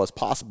people as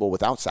possible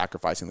without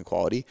sacrificing the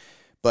quality.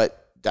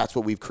 But that's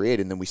what we've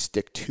created, and then we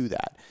stick to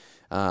that.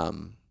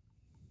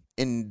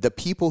 And the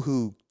people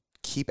who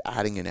keep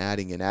adding and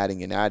adding and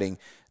adding and adding,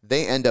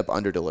 they end up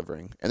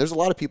under-delivering. And there's a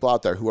lot of people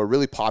out there who are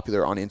really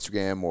popular on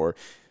Instagram or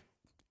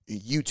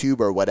YouTube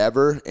or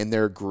whatever, and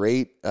they're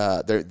great.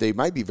 They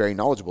might be very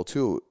knowledgeable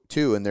too,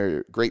 and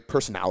they're great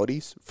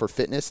personalities for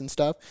fitness and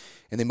stuff,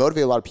 and they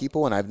motivate a lot of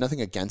people, and I have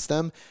nothing against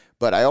them.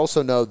 But I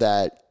also know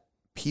that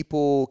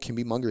people can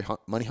be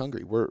money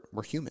hungry. We're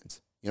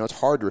humans. You know, it's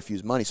hard to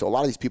refuse money. So a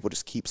lot of these people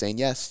just keep saying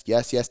yes,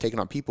 yes, yes, taking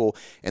on people,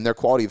 and their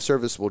quality of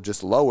service will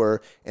just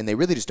lower, and they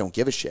really just don't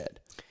give a shit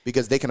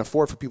because they can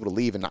afford for people to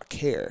leave and not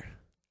care.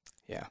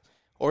 Yeah.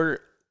 Or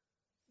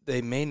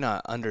they may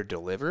not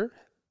under-deliver,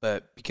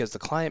 but because the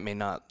client may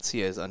not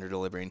see it as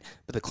under-delivering,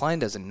 but the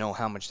client doesn't know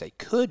how much they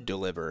could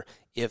deliver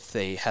if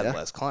they had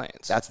less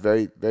clients. That's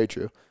very, very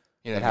true.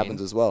 You know that what I happens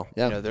mean? as well.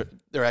 Yeah. You know,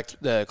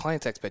 the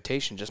client's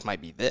expectation just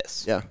might be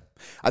this. Yeah.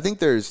 I think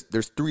there's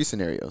 3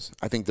 scenarios.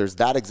 I think there's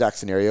that exact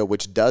scenario,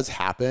 which does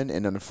happen.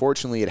 And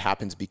unfortunately, it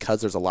happens because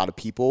there's a lot of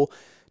people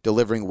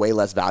delivering way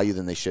less value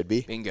than they should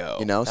be. Bingo.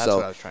 You know, That's so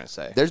what I was trying to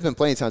say. there's been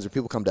plenty of times where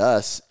people come to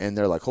us and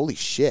they're like, holy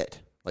shit,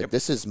 like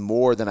this is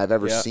more than I've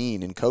ever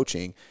seen in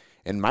coaching.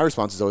 And my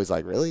response is always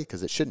like, really?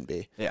 Because it shouldn't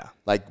be. Yeah.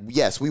 Like,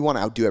 yes, we want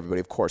to outdo everybody.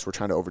 Of course, we're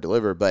trying to over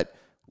deliver, but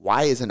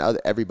why isn't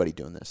everybody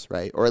doing this,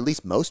 right? Or at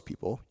least most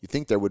people. You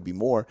think there would be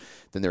more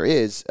than there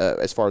is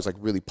as far as like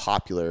really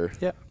popular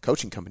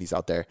coaching companies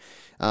out there.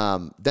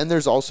 Then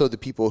there's also the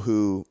people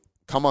who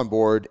come on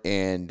board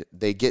and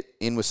they get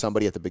in with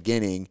somebody at the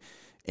beginning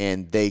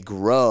and they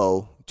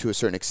grow to a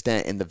certain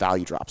extent and the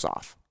value drops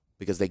off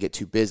because they get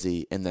too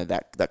busy. And then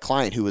that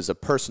client who is a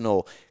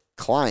personal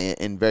client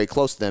and very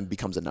close to them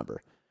becomes a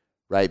number,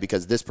 right?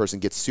 Because this person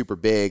gets super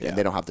big and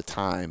they don't have the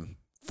time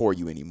for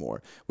you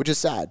anymore, which is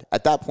sad.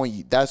 At that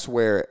point, that's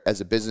where, as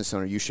a business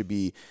owner, you should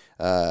be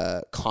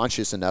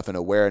conscious enough and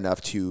aware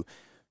enough to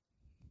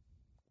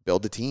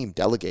build a team,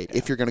 delegate,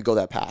 if you're going to go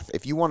that path.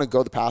 If you want to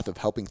go the path of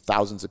helping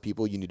thousands of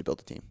people, you need to build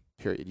a team,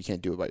 period. You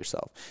can't do it by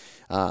yourself.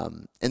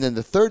 And then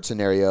the third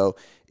scenario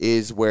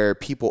is where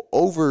people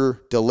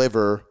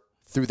over-deliver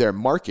through their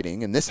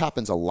marketing, and this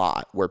happens a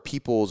lot, where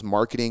people's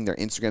marketing, their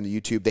Instagram,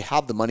 their YouTube, they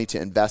have the money to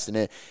invest in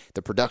it.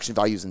 The production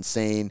value is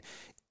insane.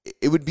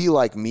 It would be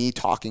like me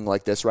talking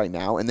like this right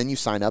now, and then you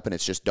sign up and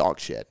it's just dog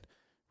shit,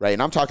 right?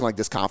 And I'm talking like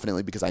this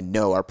confidently because I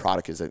know our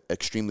product is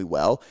extremely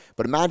well.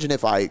 But imagine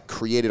if I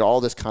created all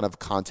this kind of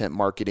content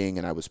marketing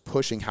and I was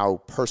pushing how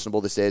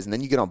personable this is, and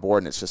then you get on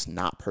board and it's just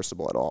not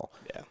personable at all.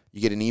 Yeah. You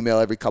get an email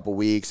every couple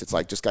weeks. It's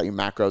like, just got your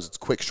macros. It's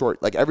quick,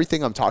 short. Like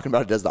everything I'm talking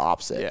about, it does the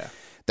opposite. Yeah.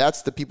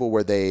 That's the people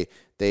where they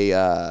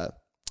overpromise,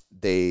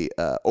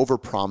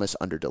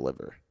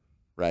 underdeliver,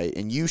 right?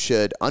 And you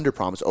should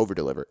underpromise,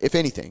 overdeliver, if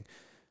anything.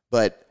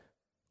 But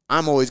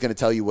I'm always going to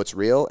tell you what's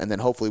real, and then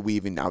hopefully we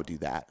even outdo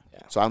that. Yeah.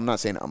 So I'm not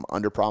saying I'm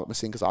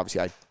underpromising because obviously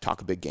I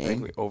talk a big game. I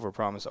think we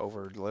overpromise,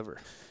 overdeliver.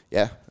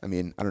 Yeah. I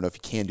mean, I don't know if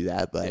you can do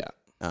that, but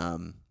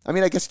I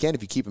mean, I guess you can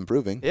if you keep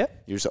improving. Yeah.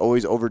 You're just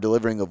always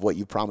over-delivering of what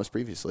you promised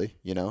previously,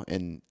 you know?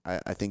 And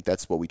I think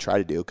that's what we try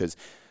to do, because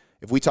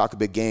if we talk a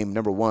big game,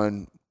 number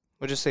one,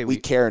 we'll just say we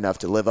care enough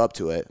to live up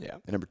to it. Yeah.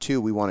 And number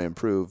two, we want to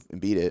improve and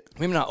beat it.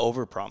 Maybe not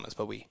overpromise,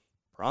 but we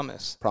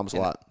promise a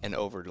lot. And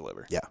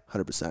overdeliver. Yeah,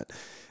 100%.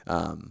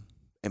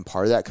 And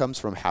part of that comes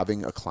from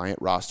having a client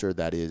roster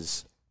that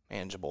is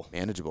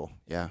manageable.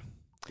 Yeah.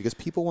 Because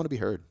people want to be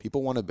heard.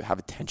 People want to have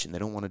attention. They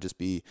don't want to just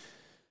be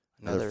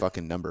another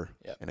fucking number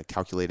in a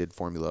calculated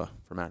formula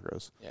for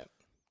macros. Yeah.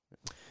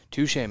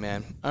 Touche,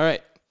 man. All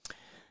right.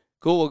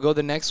 Cool. We'll go to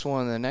the next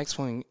one. The next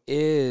one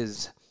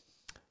is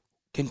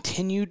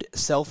continued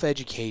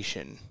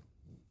self-education.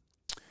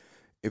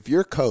 If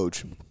your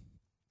coach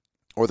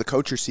or the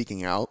coach you're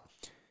seeking out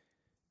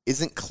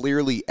isn't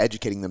clearly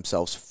educating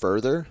themselves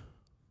further,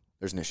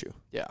 there's an issue.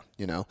 Yeah.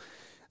 You know?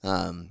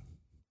 I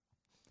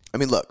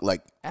mean, look,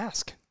 like,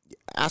 ask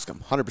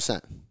them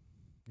 100%.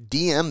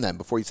 DM them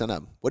before you sign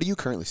up. What are you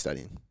currently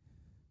studying?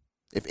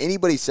 If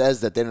anybody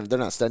says that they're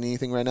not studying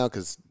anything right now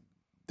because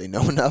they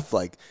know enough,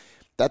 like,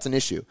 that's an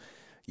issue,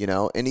 you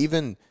know? And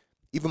even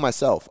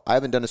myself, I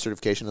haven't done a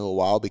certification in a little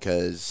while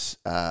because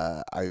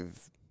I'm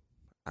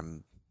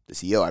the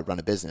CEO. I run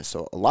a business.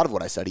 So a lot of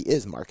what I study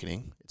is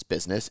marketing. It's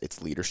business.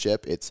 It's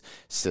leadership. It's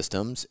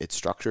systems. It's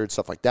structured,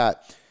 stuff like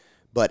that.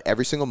 But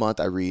every single month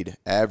I read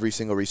every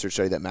single research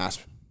study that Mass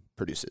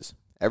produces.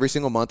 Every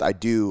single month I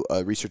do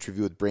a research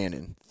review with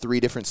Brandon, 3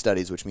 different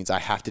studies, which means I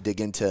have to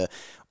dig into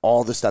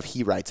all the stuff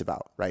he writes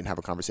about, right, and have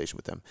a conversation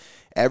with them.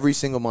 Every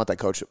single month I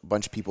coach a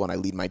bunch of people and I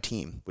lead my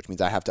team, which means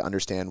I have to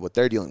understand what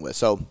they're dealing with.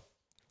 So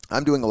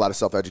I'm doing a lot of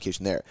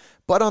self-education there.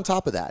 But on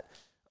top of that,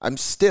 I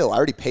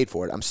already paid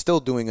for it. I'm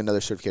still doing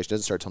another certification. It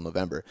doesn't start till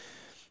November.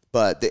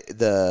 But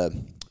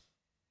the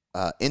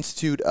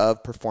Institute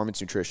of Performance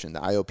Nutrition, the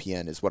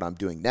IOPN, is what I'm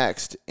doing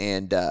next.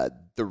 And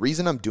the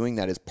reason I'm doing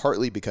that is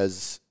partly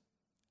because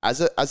as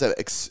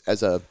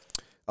a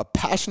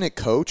passionate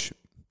coach,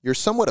 you're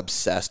somewhat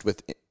obsessed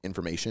with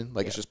information.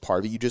 Like, it's just part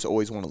of it. You just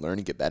always want to learn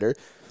and get better.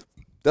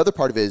 The other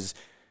part of it is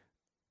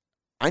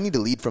I need to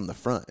lead from the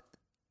front,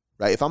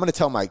 right? If I'm going to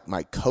tell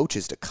my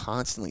coaches to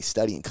constantly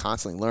study and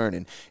constantly learn,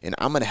 and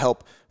I'm going to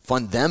help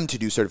fund them to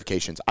do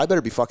certifications, I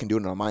better be fucking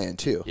doing it on my end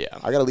too. Yeah.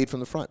 I got to lead from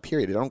the front,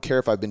 period. I don't care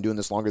if I've been doing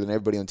this longer than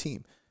everybody on the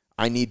team.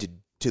 I need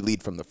to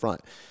lead from the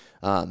front.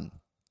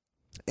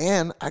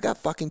 And I got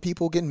fucking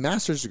people getting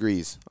master's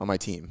degrees on my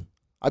team.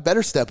 I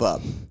better step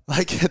up.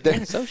 Like,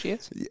 they're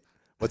associates.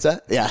 What's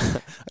that? Yeah.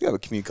 I got a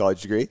community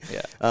college degree.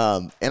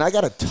 Yeah. And I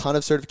got a ton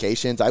of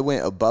certifications. I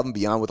went above and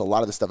beyond with a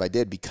lot of the stuff I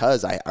did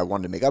because I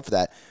wanted to make up for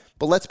that.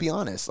 But let's be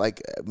honest.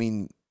 Like, I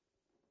mean,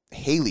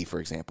 Haley, for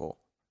example,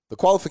 the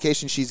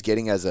qualification she's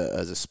getting as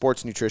a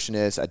sports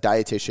nutritionist, a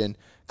dietitian,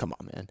 come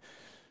on, man.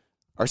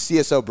 Our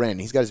CSO, Brandon,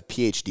 he's got his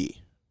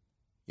PhD,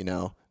 you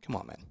know? Come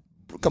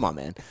on,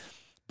 man.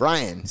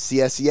 Brian,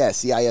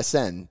 CSES,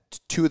 CISN,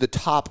 2 of the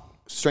top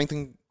strength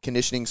and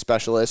conditioning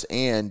specialist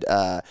and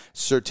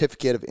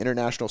certificate of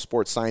international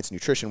sports science and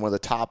nutrition, one of the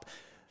top.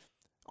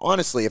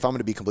 Honestly, if I'm going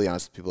to be completely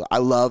honest with people, I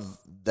love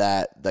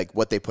that, like,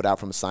 what they put out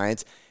from a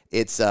science.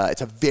 It's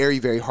a very,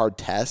 very hard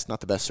test,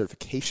 not the best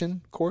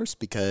certification course,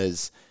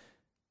 because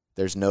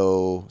there's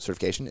no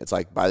certification. It's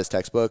like, buy this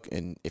textbook,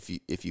 and if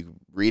you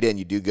read it and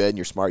you do good and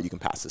you're smart, you can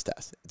pass this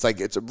test. It's like,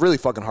 it's a really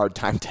fucking hard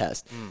time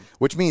test,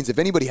 which means if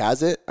anybody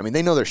has it, I mean,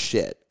 they know their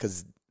shit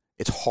because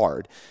it's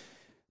hard,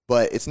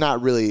 but it's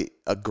not really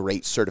a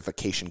great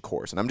certification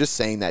course. And I'm just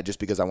saying that just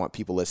because I want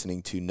people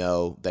listening to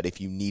know that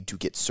if you need to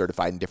get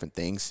certified in different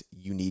things,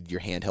 you need your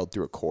hand held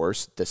through a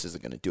course. This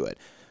isn't going to do it.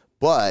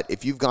 But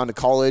if you've gone to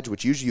college,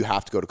 which usually you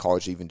have to go to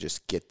college to even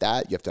just get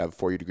that, you have to have a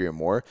 4-year degree or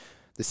more.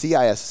 The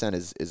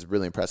CISSN is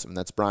really impressive, and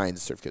that's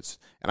Brian's certificates.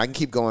 And I can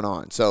keep going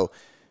on. So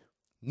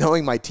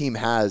knowing my team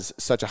has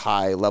such a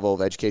high level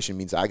of education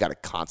means I got to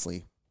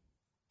constantly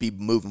be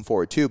moving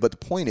forward too. But the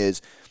point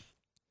is,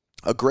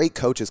 a great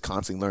coach is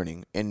constantly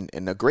learning, and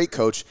a great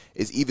coach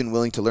is even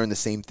willing to learn the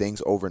same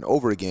things over and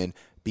over again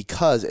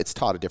because it's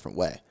taught a different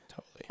way.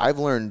 Totally. I've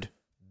learned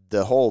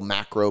the whole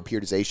macro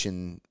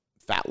periodization,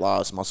 fat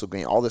loss, muscle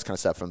gain, all this kind of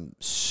stuff from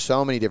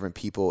so many different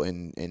people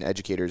and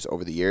educators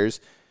over the years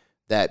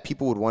that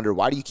people would wonder,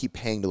 why do you keep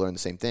paying to learn the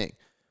same thing?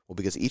 Well,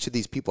 because each of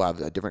these people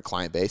have a different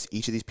client base.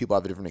 Each of these people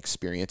have a different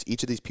experience.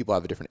 Each of these people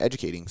have a different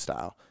educating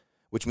style,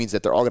 which means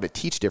that they're all going to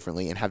teach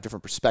differently and have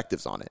different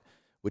perspectives on it,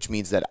 which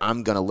means that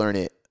I'm going to learn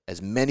it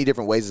as many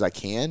different ways as I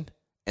can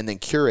and then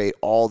curate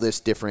all this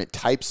different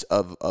types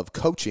of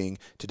coaching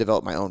to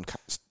develop my own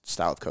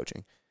style of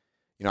coaching.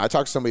 You know, I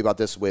talked to somebody about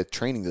this with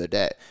training the other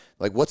day.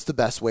 Like, what's the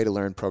best way to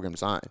learn program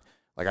design?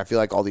 Like, I feel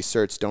like all these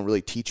certs don't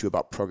really teach you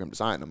about program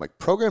design. I'm like,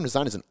 program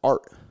design is an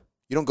art.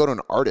 You don't go to an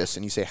artist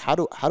and you say, how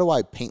do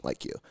I paint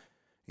like you?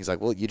 He's like,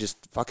 well, you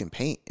just fucking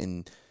paint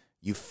and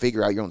you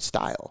figure out your own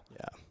style.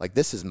 Yeah. Like,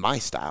 this is my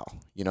style,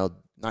 you know,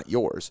 not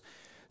yours.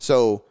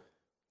 So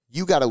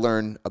you got to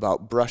learn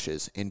about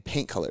brushes and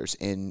paint colors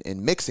and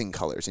mixing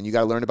colors. And you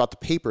got to learn about the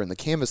paper and the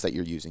canvas that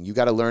you're using. You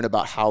got to learn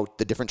about how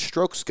the different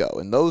strokes go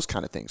and those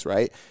kind of things,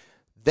 right?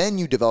 Then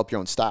you develop your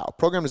own style.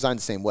 Program design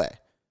the same way.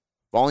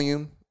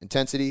 Volume,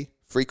 intensity,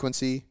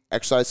 frequency,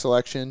 exercise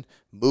selection,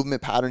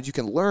 movement patterns. You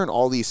can learn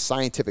all these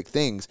scientific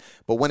things,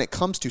 but when it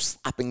comes to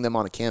slapping them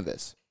on a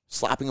canvas,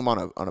 slapping them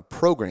on a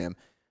program,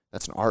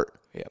 that's an art.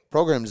 Yeah.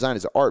 Program design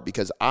is an art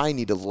because I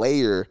need to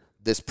layer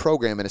this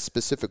program in a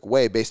specific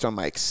way based on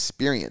my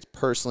experience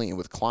personally and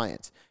with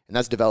clients. And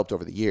that's developed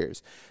over the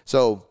years.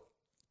 So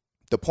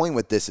the point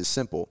with this is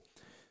simple.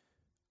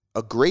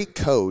 A great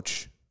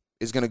coach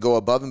is going to go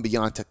above and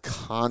beyond to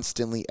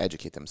constantly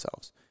educate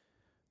themselves.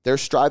 They're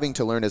striving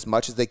to learn as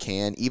much as they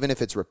can, even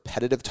if it's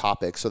repetitive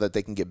topics, so that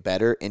they can get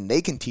better and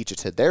they can teach it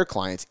to their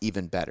clients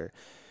even better.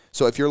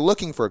 So if you're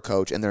looking for a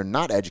coach and they're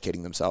not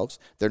educating themselves,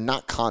 they're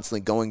not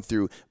constantly going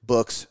through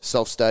books,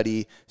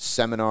 self-study,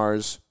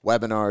 seminars,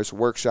 webinars,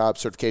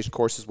 workshops, certification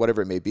courses,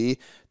 whatever it may be,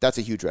 that's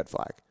a huge red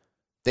flag.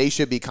 They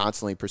should be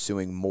constantly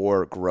pursuing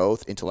more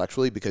growth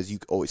intellectually because you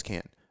always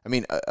can. I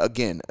mean,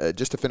 again,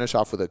 just to finish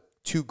off with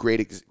two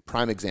great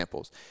prime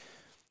examples.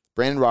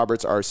 Brandon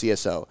Roberts, our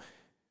CSO,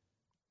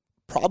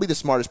 probably the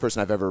smartest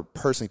person I've ever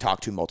personally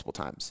talked to multiple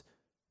times.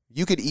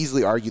 You could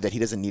easily argue that he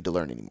doesn't need to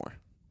learn anymore,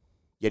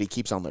 yet he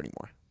keeps on learning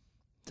more.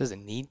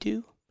 Doesn't need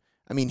to?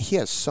 I mean, he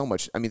has so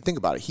much. I mean, think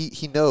about it.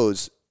 He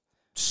knows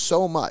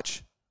so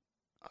much.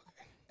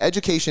 Okay.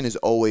 Education is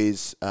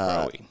always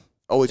growing.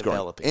 Always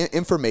developing. Growing.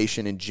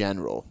 Information in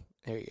general.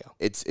 There you go.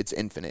 It's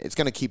infinite. It's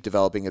going to keep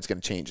developing. It's going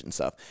to change and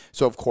stuff.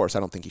 So, of course, I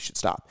don't think he should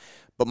stop.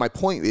 But my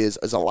point is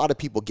a lot of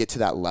people get to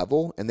that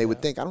level and they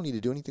would think, I don't need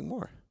to do anything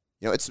more.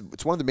 You know, it's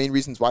one of the main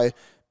reasons why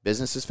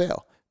businesses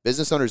fail.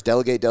 Business owners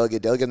delegate,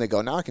 and they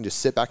go, now I can just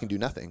sit back and do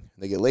nothing.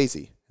 And they get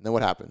lazy. And then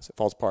what happens? It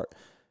falls apart.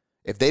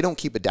 If they don't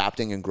keep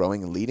adapting and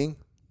growing and leading,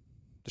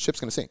 the ship's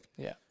going to sink.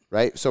 Yeah.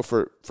 Right? So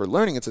for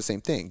learning, it's the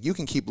same thing. You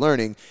can keep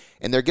learning,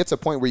 and there gets a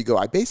point where you go,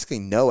 I basically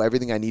know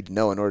everything I need to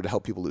know in order to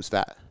help people lose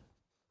fat.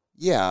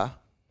 Yeah,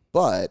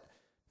 but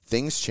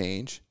things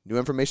change. New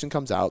information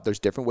comes out. There's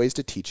different ways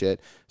to teach it,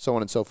 so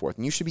on and so forth.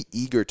 And you should be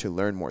eager to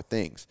learn more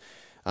things.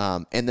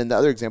 And then the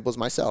other example is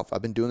myself.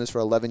 I've been doing this for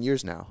 11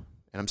 years now,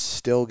 and I'm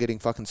still getting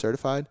fucking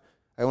certified.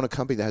 I own a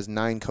company that has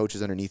 9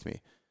 coaches underneath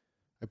me.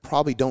 I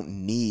probably don't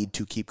need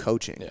to keep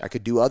coaching. Yeah. I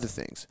could do other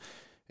things.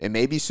 And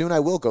maybe soon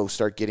I will go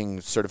start getting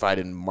certified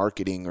in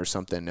marketing or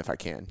something if I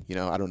can. You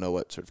know, I don't know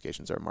what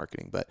certifications are in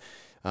marketing, but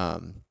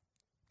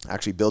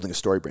actually building a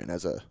story brand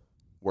as a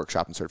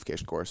workshop and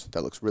certification course.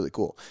 That looks really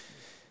cool.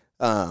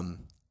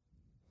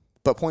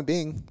 But point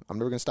being, I'm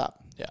never going to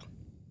stop. Yeah.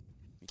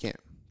 You can't.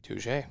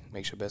 Touché.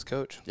 Makes you best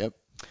coach. Yep.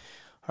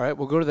 All right,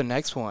 we'll go to the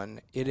next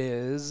one. It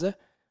is...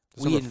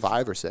 number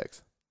 5 or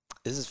 6?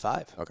 This is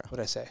 5. Okay. What did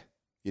I say?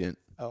 You didn't.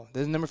 Oh,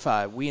 this is number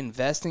 5. We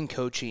invest in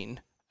coaching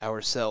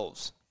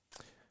ourselves.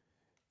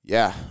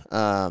 Yeah.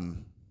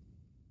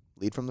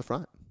 Lead from the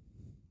front.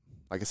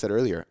 Like I said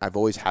earlier, I've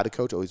always had a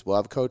coach, always will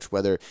have a coach,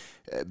 whether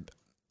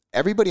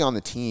everybody on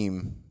the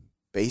team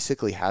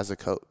basically has a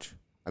coach.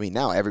 I mean,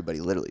 now everybody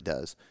literally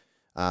does.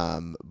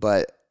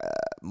 But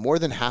more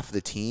than half of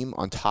the team,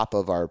 on top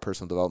of our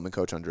personal development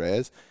coach,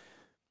 Andreas,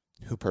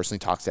 who personally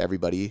talks to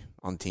everybody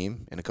on the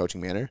team in a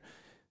coaching manner,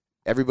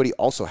 everybody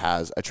also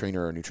has a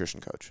trainer or a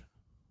nutrition coach.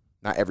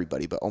 Not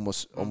everybody, but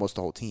almost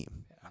the whole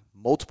team. Yeah.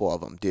 Multiple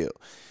of them do.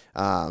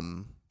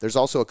 There's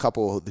also a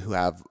couple who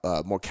have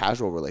a more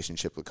casual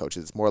relationship with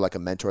coaches. It's more like a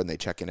mentor, and they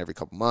check in every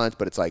couple months,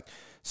 but it's like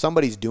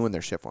somebody's doing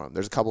their shit for them.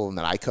 There's a couple of them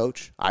that I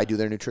coach. I do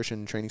their nutrition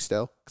and training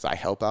still because I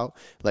help out.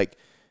 Like,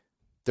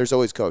 there's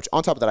always coach.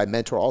 On top of that, I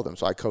mentor all of them,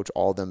 so I coach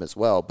all of them as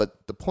well.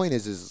 But the point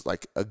is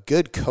like a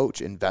good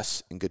coach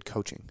invests in good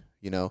coaching.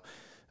 You know,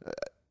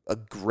 a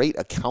great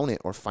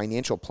accountant or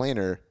financial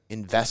planner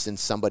invests in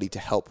somebody to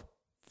help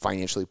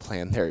financially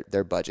plan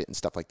their budget and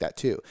stuff like that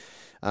too.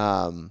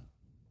 I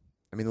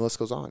mean, the list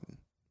goes on.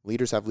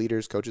 Leaders have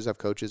leaders, coaches have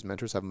coaches,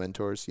 mentors have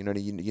mentors. You know,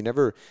 you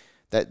never,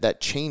 that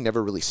chain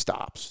never really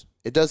stops.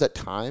 It does at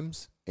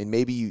times, and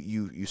maybe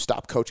you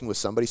stop coaching with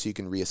somebody so you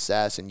can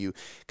reassess and you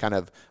kind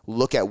of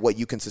look at what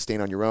you can sustain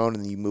on your own,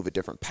 and then you move a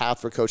different path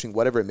for coaching,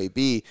 whatever it may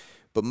be.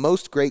 But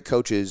most great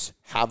coaches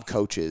have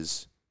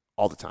coaches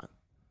all the time,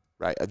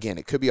 right? Again,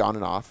 it could be on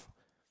and off,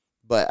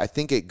 but I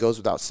think it goes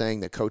without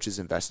saying that coaches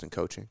invest in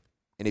coaching.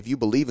 And if you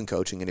believe in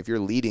coaching, and if you're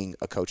leading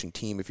a coaching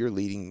team, if you're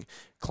leading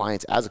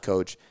clients as a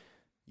coach,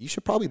 you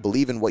should probably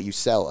believe in what you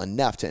sell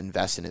enough to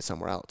invest in it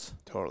somewhere else.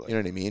 Totally. You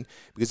know what I mean?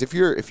 Because if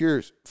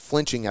you're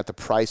flinching at the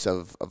price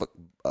of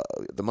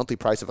the monthly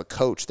price of a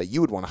coach that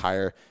you would want to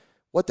hire,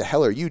 what the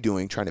hell are you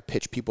doing trying to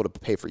pitch people to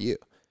pay for you?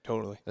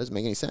 Totally. That doesn't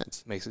make any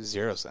sense. Makes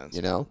zero sense.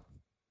 You know?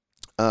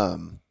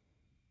 And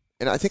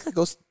I think that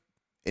goes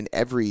in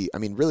every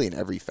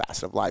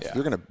facet of life. Yeah. If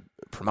you're going to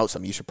promote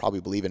something, you should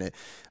probably believe in it.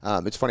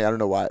 It's funny. I don't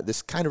know why.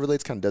 This kind of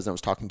relates, kind of doesn't. I was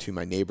talking to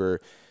my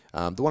neighbor,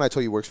 the one I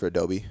told you works for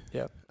Adobe.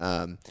 Yeah.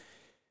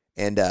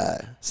 And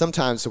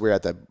sometimes, so we're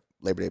at the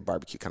Labor Day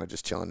barbecue, kind of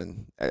just chilling.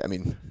 And I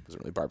mean, it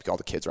wasn't really barbecue. All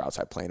the kids were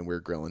outside playing, and we were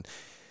grilling.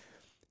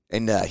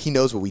 And he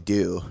knows what we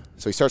do.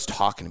 So he starts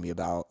talking to me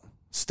about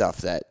stuff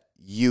that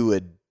you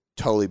would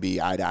totally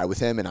be eye to eye with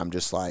him. And I'm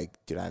just like,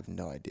 dude, I have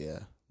no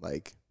idea.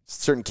 Like,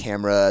 certain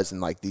cameras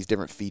and like these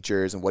different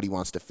features and what he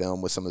wants to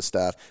film with some of the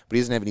stuff, but he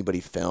doesn't have anybody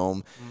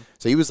film.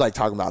 So he was like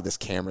talking about this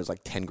camera is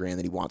like 10 grand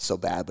that he wants so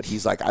bad, but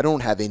he's like, I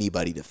don't have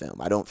anybody to film.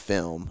 I don't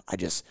film.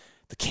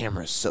 The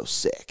camera is so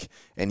sick.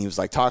 And he was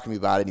like talking to me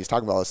about it, and he's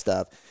talking about all this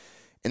stuff.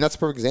 And that's a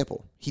perfect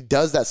example. He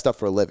does that stuff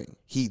for a living.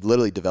 He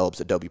literally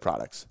develops Adobe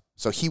products.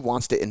 So he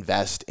wants to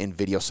invest in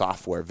video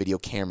software, video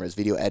cameras,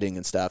 video editing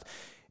and stuff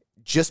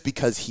just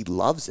because he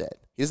loves it.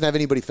 He doesn't have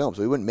anybody film,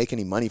 so he wouldn't make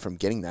any money from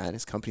getting that.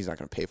 His company's not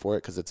going to pay for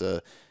it because it's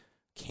a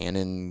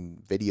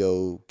Canon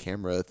video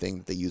camera thing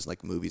that they use in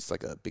like movies,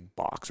 like a big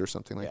box or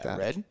something like that.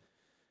 Red?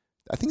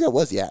 I think that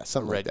was,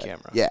 something red like that.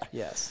 Camera. Yeah.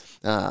 Yes.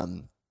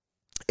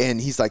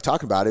 And he's like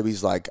talking about it.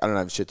 He's like, I don't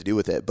have shit to do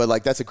with it. But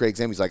like, that's a great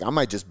example. He's like, I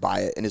might just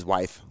buy it. And his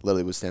wife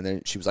literally was standing there,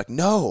 and she was like,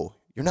 no,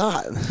 you're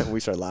not. And we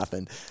started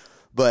laughing.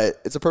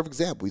 But it's a perfect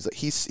example. He's like,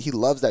 he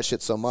loves that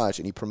shit so much,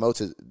 and he promotes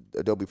his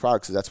Adobe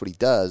products because that's what he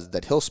does,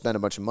 that he'll spend a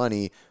bunch of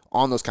money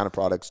on those kind of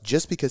products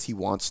just because he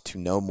wants to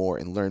know more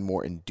and learn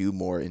more and do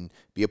more and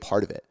be a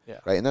part of it. Yeah.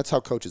 Right. And that's how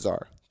coaches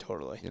are.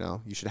 Totally. You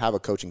know, you should have a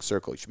coaching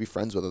circle. You should be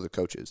friends with other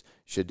coaches.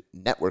 You should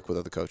network with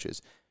other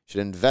coaches. You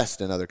should invest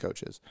in other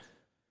coaches.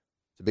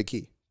 It's a big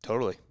key.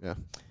 Totally. Yeah.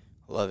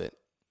 Love it.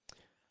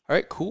 All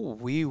right, cool.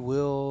 We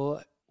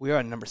are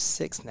on number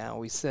 6 now.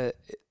 We said,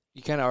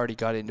 you kind of already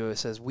got into it. It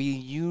says we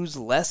use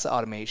less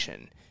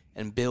automation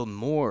and build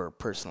more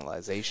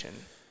personalization.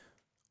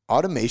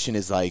 Automation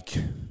is like,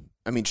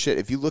 I mean, shit,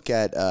 if you look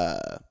at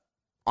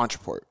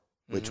Ontraport,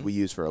 which we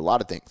use for a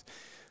lot of things,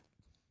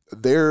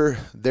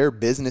 their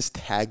business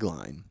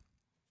tagline,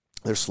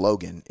 their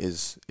slogan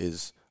is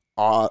it's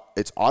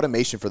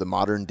automation for the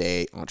modern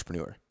day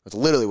entrepreneur. That's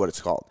literally what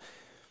it's called.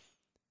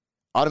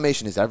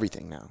 Automation is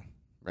everything now,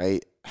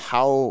 right?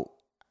 How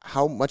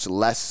much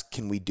less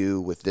can we do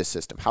with this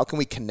system? How can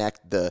we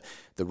connect the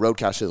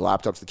Rodecaster to the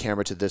laptop to the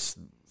camera to this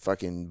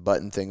fucking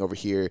button thing over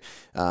here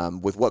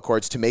with what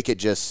cords to make it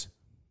just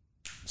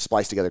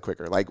splice together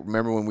quicker? Like,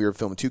 remember when we were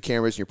filming 2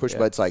 cameras and your push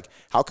buttons, like,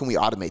 how can we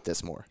automate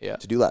this more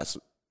to do less,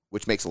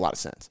 which makes a lot of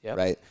sense,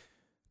 right?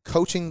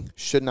 Coaching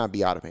should not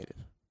be automated,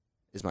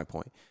 is my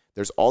point.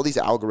 There's all these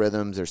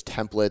algorithms, there's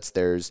templates,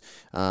 there's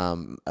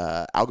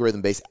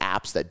algorithm-based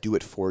apps that do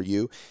it for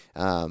you.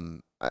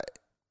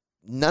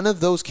 None of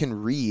those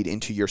can read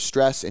into your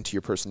stress, into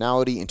your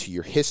personality, into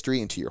your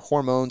history, into your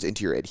hormones,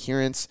 into your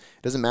adherence.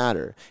 It doesn't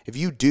matter. If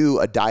you do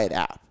a diet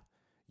app,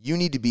 you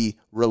need to be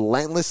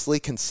relentlessly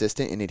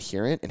consistent and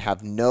adherent and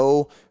have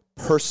no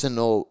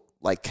personal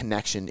like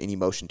connection and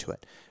emotion to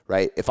it,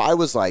 right? If I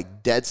was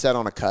like dead set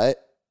on a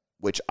cut,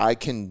 which I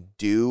can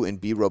do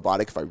and be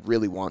robotic if I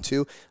really want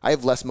to, I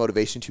have less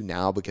motivation to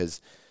now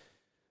because,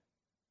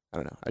 I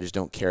don't know, I just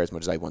don't care as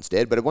much as I once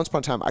did. But at once upon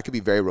a time, I could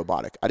be very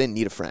robotic. I didn't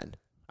need a friend.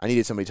 I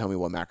needed somebody to tell me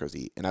what macros to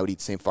eat. And I would eat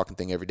the same fucking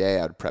thing every day.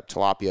 I would prep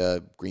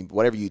tilapia, green,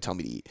 whatever you tell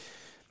me to eat.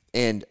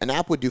 And an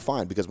app would do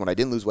fine because when I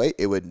didn't lose weight,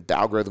 the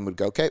algorithm would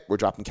go, okay, we're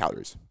dropping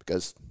calories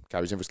because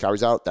calories in versus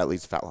calories out, that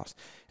leads to fat loss.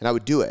 And I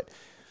would do it.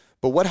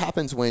 But what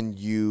happens when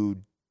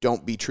you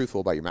don't be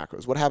truthful about your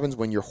macros? What happens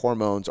when your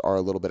hormones are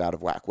a little bit out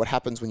of whack? What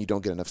happens when you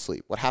don't get enough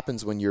sleep? What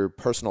happens when your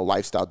personal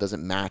lifestyle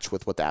doesn't match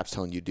with what the app's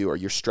telling you to do, or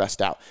you're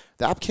stressed out?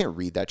 The app can't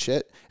read that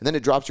shit, and then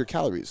it drops your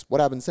calories.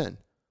 What happens then?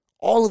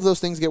 All of those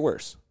things get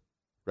worse,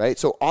 right?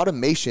 So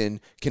automation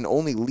can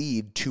only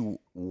lead to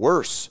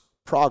worse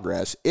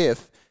progress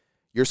if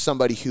you're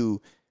somebody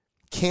who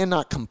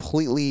cannot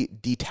completely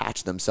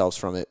detach themselves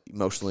from it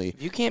emotionally.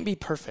 You can't be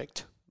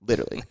perfect.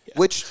 Literally. Yeah.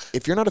 Which,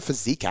 if you're not a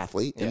physique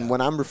athlete, and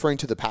when I'm referring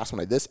to the past when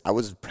I did this, I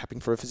was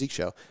prepping for a physique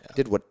show. I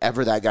did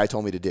whatever that guy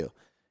told me to do.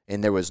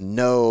 And there was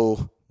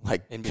no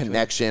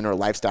connection or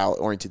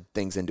lifestyle-oriented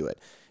things into it.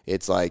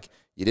 It's like,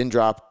 you didn't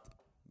drop,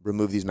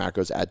 remove these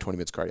macros, add 20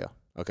 minutes cardio.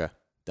 Okay,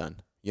 done.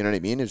 You know what I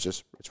mean?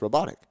 It's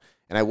robotic.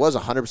 And I was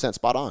 100%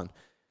 spot on.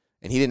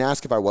 And he didn't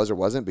ask if I was or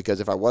wasn't, because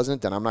if I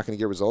wasn't, then I'm not going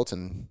to get results,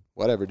 and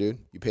whatever, dude.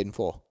 You paid in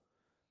full.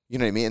 You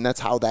know what I mean? And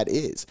that's how that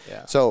is.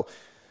 Yeah. So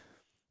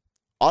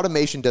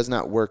automation does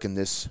not work in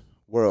this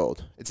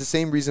world. It's the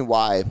same reason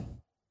why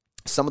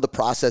some of the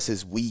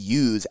processes we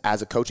use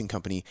as a coaching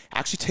company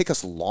actually take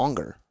us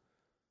longer,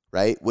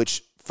 right?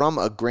 Which, from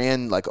a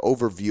grand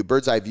overview,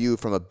 bird's eye view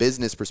from a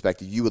business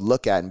perspective, you would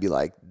look at and be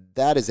like,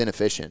 that is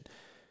inefficient.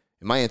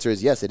 And my answer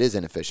is, yes, it is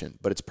inefficient,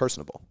 but it's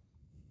personable.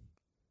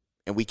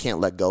 And we can't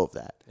let go of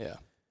that. Yeah.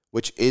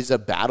 Which is a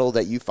battle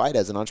that you fight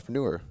as an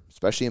entrepreneur,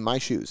 especially in my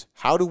shoes.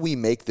 How do we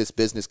make this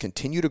business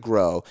continue to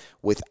grow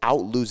without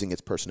losing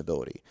its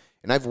personability?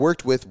 And I've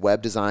worked with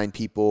web design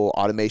people,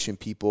 automation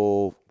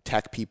people,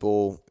 tech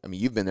people. I mean,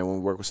 you've been there when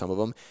we work with some of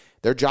them.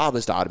 Their job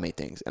is to automate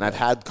things. And I've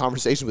had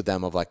conversations with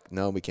them of like,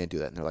 no, we can't do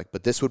that. And they're like,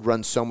 but this would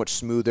run so much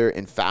smoother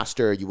and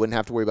faster. You wouldn't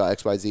have to worry about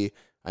X, Y, Z.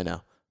 I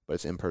know, but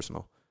it's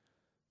impersonal.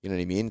 You know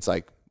what I mean? It's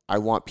like, I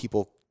want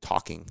people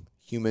talking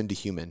human to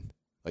human.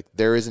 Like,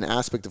 there is an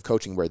aspect of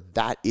coaching where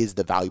that is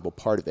the valuable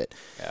part of it.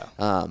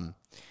 Yeah.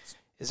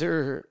 Is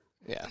there,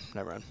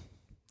 never mind.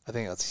 I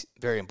think that's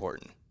very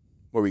important.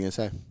 What were you going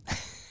to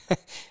say?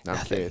 No,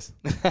 I'm curious.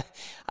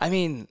 I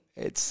mean,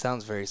 it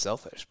sounds very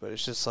selfish, but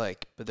it's just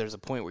like, but there's a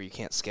point where you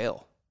can't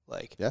scale.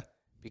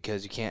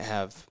 Because you can't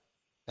have,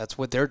 that's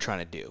what they're trying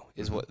to do,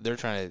 is what they're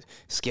trying to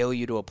scale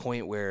you to a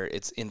point where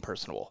it's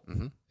impersonable,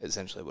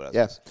 essentially what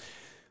I was.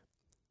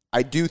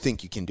 I do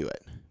think you can do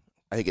it.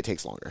 I think it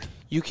takes longer.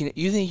 You think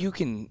you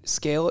can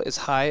scale as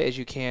high as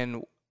you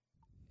can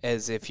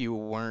as if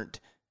you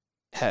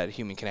had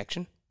human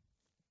connection?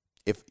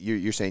 If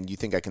you're saying you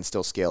think I can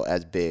still scale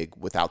as big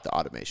without the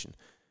automation.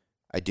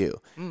 I do.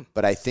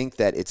 But I think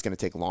that it's going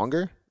to take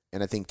longer,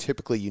 and I think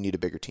typically you need a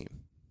bigger team.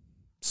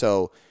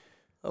 So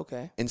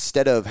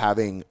instead of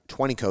having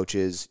 20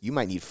 coaches, you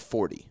might need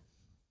 40.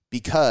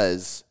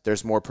 Because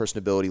there's more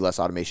personability, less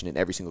automation in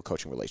every single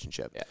coaching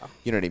relationship. Yeah.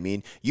 You know what I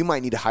mean? You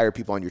might need to hire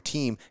people on your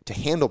team to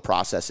handle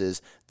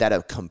processes that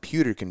a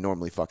computer can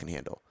normally fucking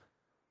handle.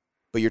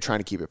 But you're trying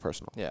to keep it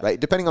personal, right?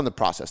 Depending on the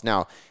process.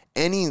 Now,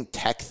 any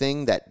tech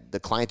thing that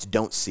the clients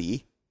don't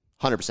see,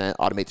 100%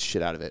 automate the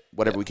shit out of it.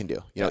 Whatever we can do.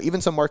 You know,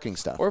 even some marketing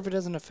stuff. Or if it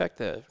doesn't affect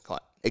the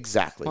client.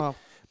 Exactly. Well,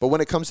 but when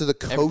it comes to the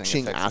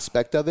coaching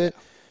aspect of it,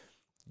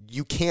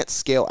 you can't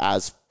scale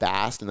as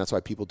fast, and that's why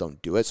people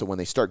don't do it. So when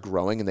they start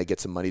growing and they get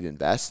some money to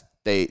invest,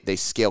 they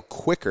scale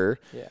quicker.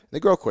 Yeah. They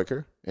grow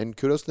quicker, and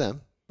kudos to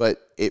them. But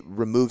it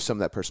removes some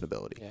of that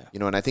personability. Yeah. You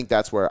know, and I think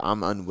that's where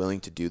I'm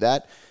unwilling to do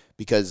that,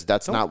 because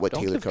that's not what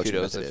tailored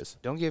coaching method is.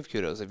 Don't give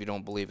kudos if you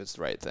don't believe it's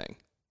the right thing.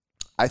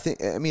 I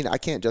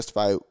can't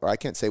justify, or I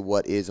can't say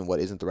what is and what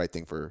isn't the right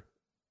thing for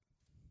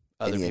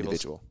any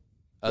individual.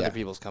 Other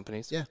people's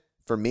companies? Yeah.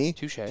 For me,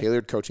 Touché.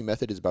 Tailored coaching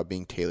method is about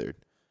being tailored,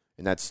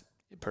 and that's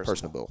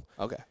personable.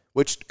 Okay.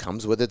 Which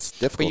comes with its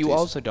difficulties. But you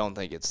also don't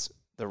think it's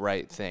the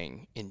right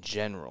thing in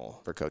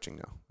general. For coaching,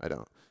 no. I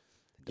don't.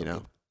 You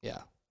know? Yeah.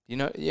 You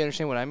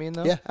understand what I mean,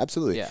 though? Yeah,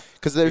 absolutely. Yeah.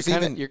 Because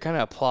you're kind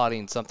of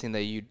applauding something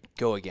that you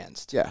go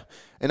against. Yeah.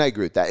 And I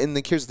agree with that. And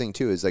here's the thing,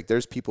 too, is like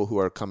there's people who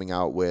are coming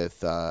out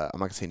with, I'm not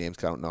going to say names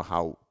because I don't know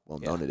how well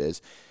known it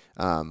is,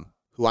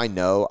 who I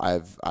know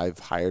I've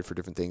hired for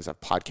different things,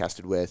 I've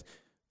podcasted with.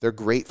 They're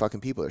great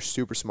fucking people. They're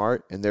super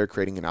smart, and they're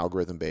creating an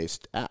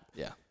algorithm-based app.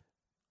 Yeah.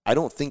 I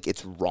don't think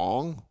it's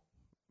wrong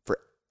for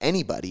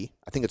anybody.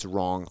 I think it's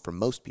wrong for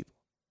most people,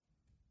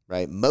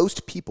 right?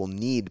 Most people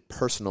need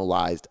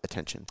personalized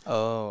attention.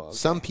 Oh, okay.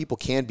 Some people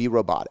can be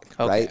robotic,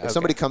 right? If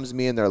somebody comes to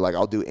me and they're like,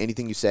 I'll do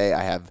anything you say.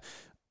 I have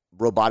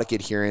robotic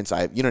adherence.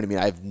 You know what I mean?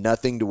 I have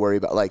nothing to worry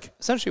about. Like,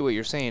 essentially what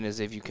you're saying is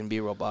if you can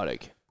be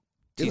robotic,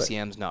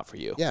 TCM's not for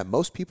you. Yeah,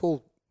 most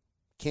people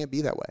can't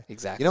be that way.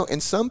 Exactly. You know,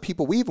 and some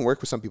people, we even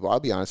work with some people, I'll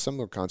be honest, some of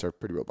their cons are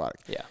pretty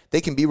robotic. Yeah.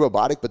 They can be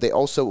robotic, but they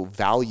also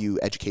value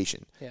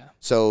education. Yeah.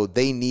 So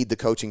they need the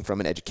coaching from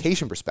an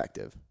education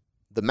perspective.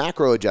 The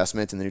macro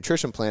adjustments and the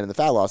nutrition plan and the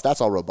fat loss, that's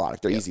all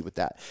robotic. They're easy with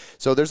that.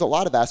 So there's a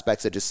lot of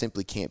aspects that just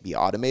simply can't be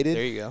automated.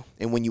 There you go.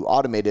 And when you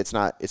automate it, it's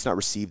not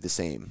received the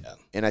same. Yeah.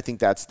 And I think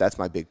that's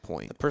my big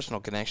point. The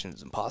personal connection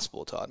is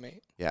impossible to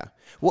automate. Yeah.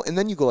 Well, and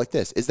then you go like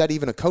this. Is that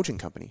even a coaching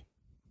company?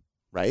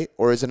 Right?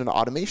 Or is it an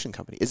automation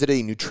company? Is it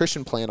a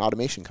nutrition plan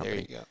automation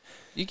company? There you go.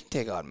 You can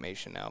take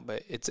automation now,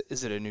 but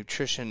is it a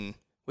nutrition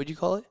What'd you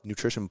call it?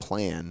 Nutrition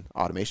plan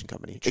automation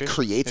company. It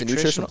creates a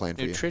nutrition plan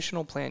for you.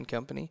 Nutritional plan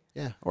company.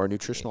 Yeah, or a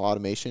nutritional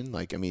automation.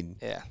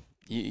 Yeah.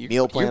 Meal plan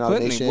you're putting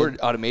automation. the word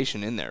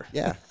automation in there.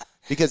 Yeah,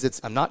 because it's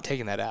I'm not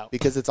taking that out.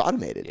 because it's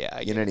automated. Yeah,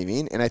 you know what I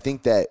mean. And I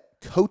think that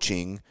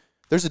coaching,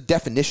 there's a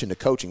definition to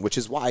coaching, which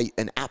is why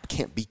an app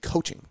can't be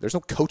coaching. There's no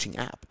coaching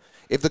app.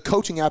 If the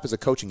coaching app is a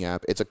coaching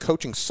app, it's a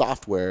coaching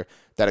software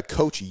that a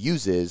coach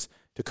uses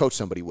to coach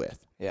somebody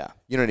with. Yeah.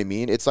 You know what I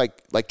mean? It's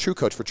like True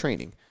Coach for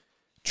training.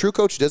 True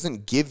Coach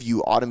doesn't give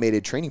you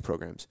automated training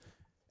programs.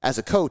 As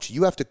a coach,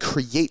 you have to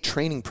create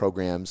training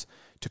programs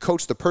to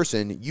coach the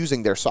person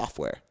using their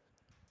software.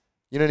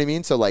 You know what I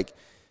mean? So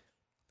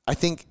I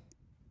think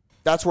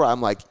that's where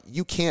I'm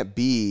you can't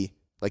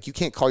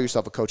call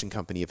yourself a coaching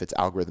company if it's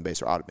algorithm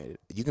based or automated.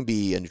 You can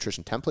be a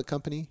nutrition template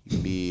company. You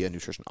can be a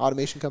nutrition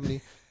automation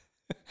company.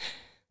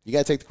 You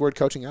got to take the word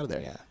coaching out of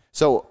there. Yeah.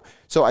 So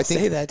I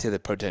think say that to the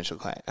potential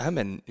client. I'm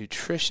a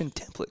nutrition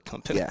template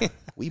company. Yeah,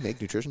 we make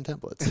nutrition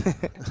templates.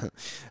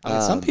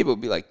 Some people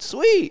would be like,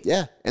 sweet.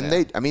 Yeah, and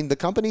the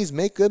companies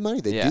make good money.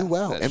 They do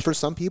well, and for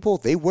some people,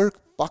 they work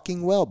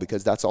fucking well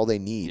because that's all they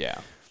need. Yeah.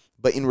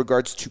 But in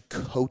regards to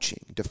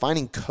coaching,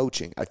 defining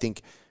coaching, I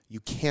think you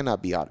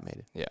cannot be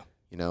automated. Yeah.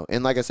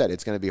 And like I said,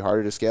 it's going to be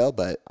harder to scale,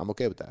 but I'm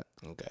okay with that.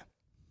 Okay.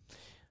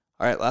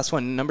 All right, last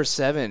one, number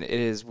 7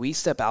 is we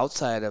step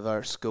outside of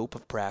our scope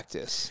of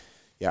practice.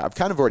 Yeah, I've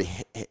kind of already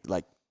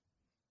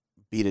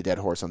beat a dead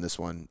horse on this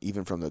one,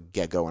 even from the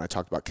get-go when I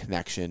talked about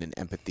connection and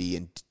empathy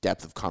and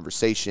depth of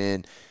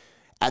conversation.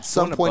 At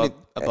some point,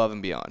 above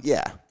and beyond.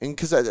 Yeah, and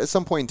because at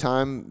some point in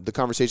time, the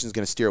conversation is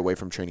going to steer away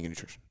from training and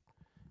nutrition.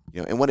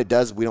 And when it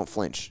does, we don't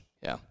flinch.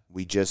 Yeah,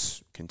 we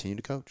just continue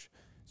to coach.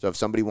 So if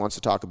somebody wants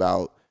to talk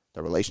about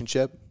their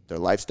relationship, their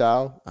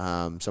lifestyle,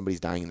 somebody's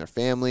dying in their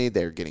family,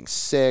 they're getting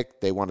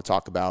sick, they want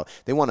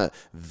to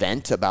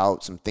vent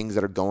about some things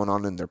that are going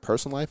on in their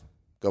personal life,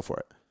 go for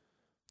it.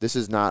 This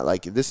is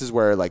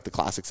where the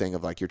classic saying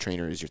of your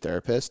trainer is your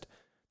therapist.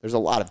 There's a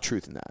lot of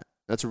truth in that.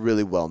 That's a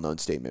really well-known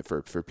statement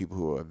for people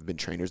who have been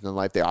trainers in their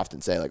life. They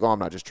often say oh, I'm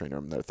not just a trainer,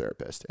 I'm their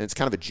therapist. And it's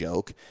kind of a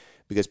joke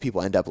because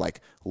people end up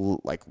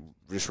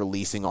just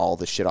releasing all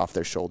the shit off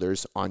their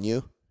shoulders on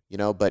you,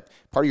 but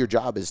part of your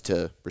job is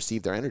to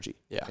receive their energy.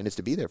 Yeah. And it's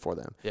to be there for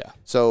them. Yeah.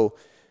 So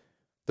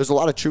there's a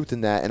lot of truth in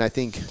that. And I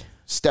think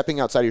stepping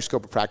outside of your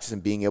scope of practice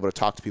and being able to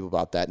talk to people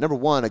about that. Number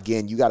one,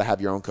 again, you got to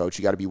have your own coach.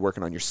 You got to be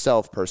working on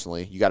yourself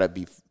personally. You got to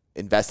be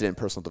invested in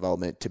personal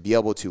development to be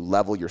able to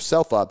level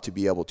yourself up, to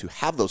be able to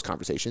have those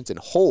conversations and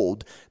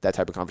hold that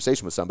type of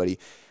conversation with somebody.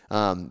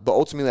 But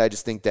ultimately, I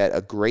just think that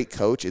a great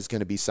coach is going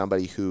to be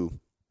somebody who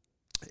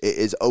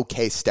is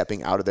okay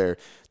stepping out of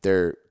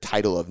their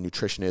title of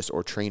nutritionist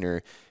or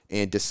trainer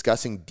and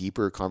discussing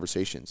deeper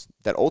conversations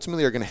that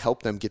ultimately are going to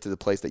help them get to the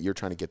place that you're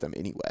trying to get them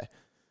anyway.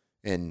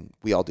 And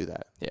we all do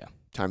that. Yeah.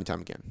 Time and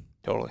time again.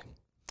 Totally.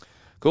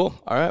 Cool.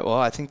 All right. Well,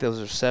 I think those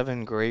are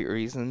 7 great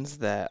reasons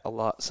that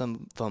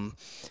some of them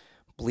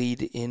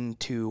bleed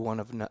into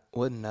one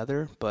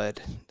another,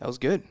 but that was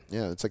good.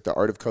 Yeah. It's like the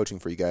art of coaching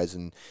for you guys.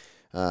 And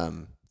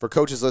for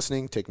coaches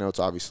listening, take notes,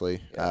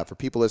 obviously. For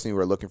people listening who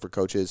are looking for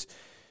coaches,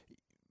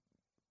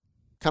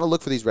 kind of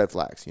look for these red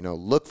flags,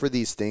 look for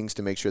these things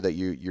to make sure that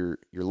you're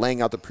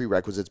laying out the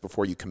prerequisites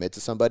before you commit to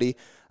somebody.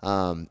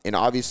 And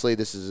obviously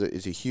this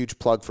is a huge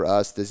plug for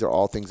us. These are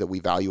all things that we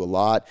value a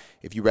lot.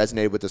 If you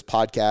resonated with this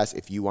podcast,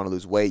 if you want to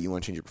lose weight, you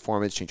want to change your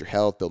performance, change your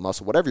health, build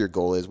muscle, whatever your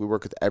goal is, we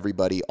work with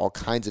everybody, all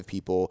kinds of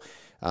people.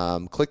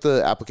 Click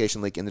the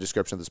application link in the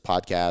description of this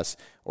podcast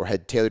or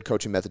head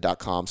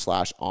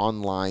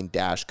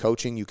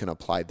tailoredcoachingmethod.com/online-coaching. You can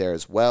apply there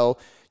as well.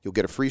 You'll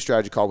get a free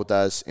strategy call with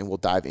us, and we'll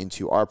dive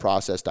into our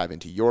process, dive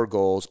into your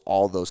goals,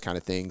 all those kind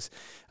of things.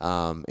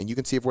 And you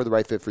can see if we're the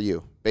right fit for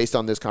you. Based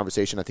on this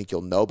conversation, I think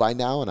you'll know by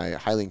now, and I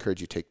highly encourage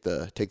you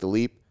to take the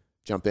leap,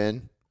 jump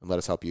in, and let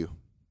us help you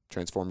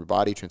transform your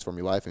body, transform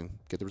your life, and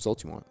get the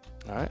results you want.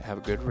 All right. Have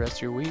a good rest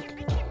of your week.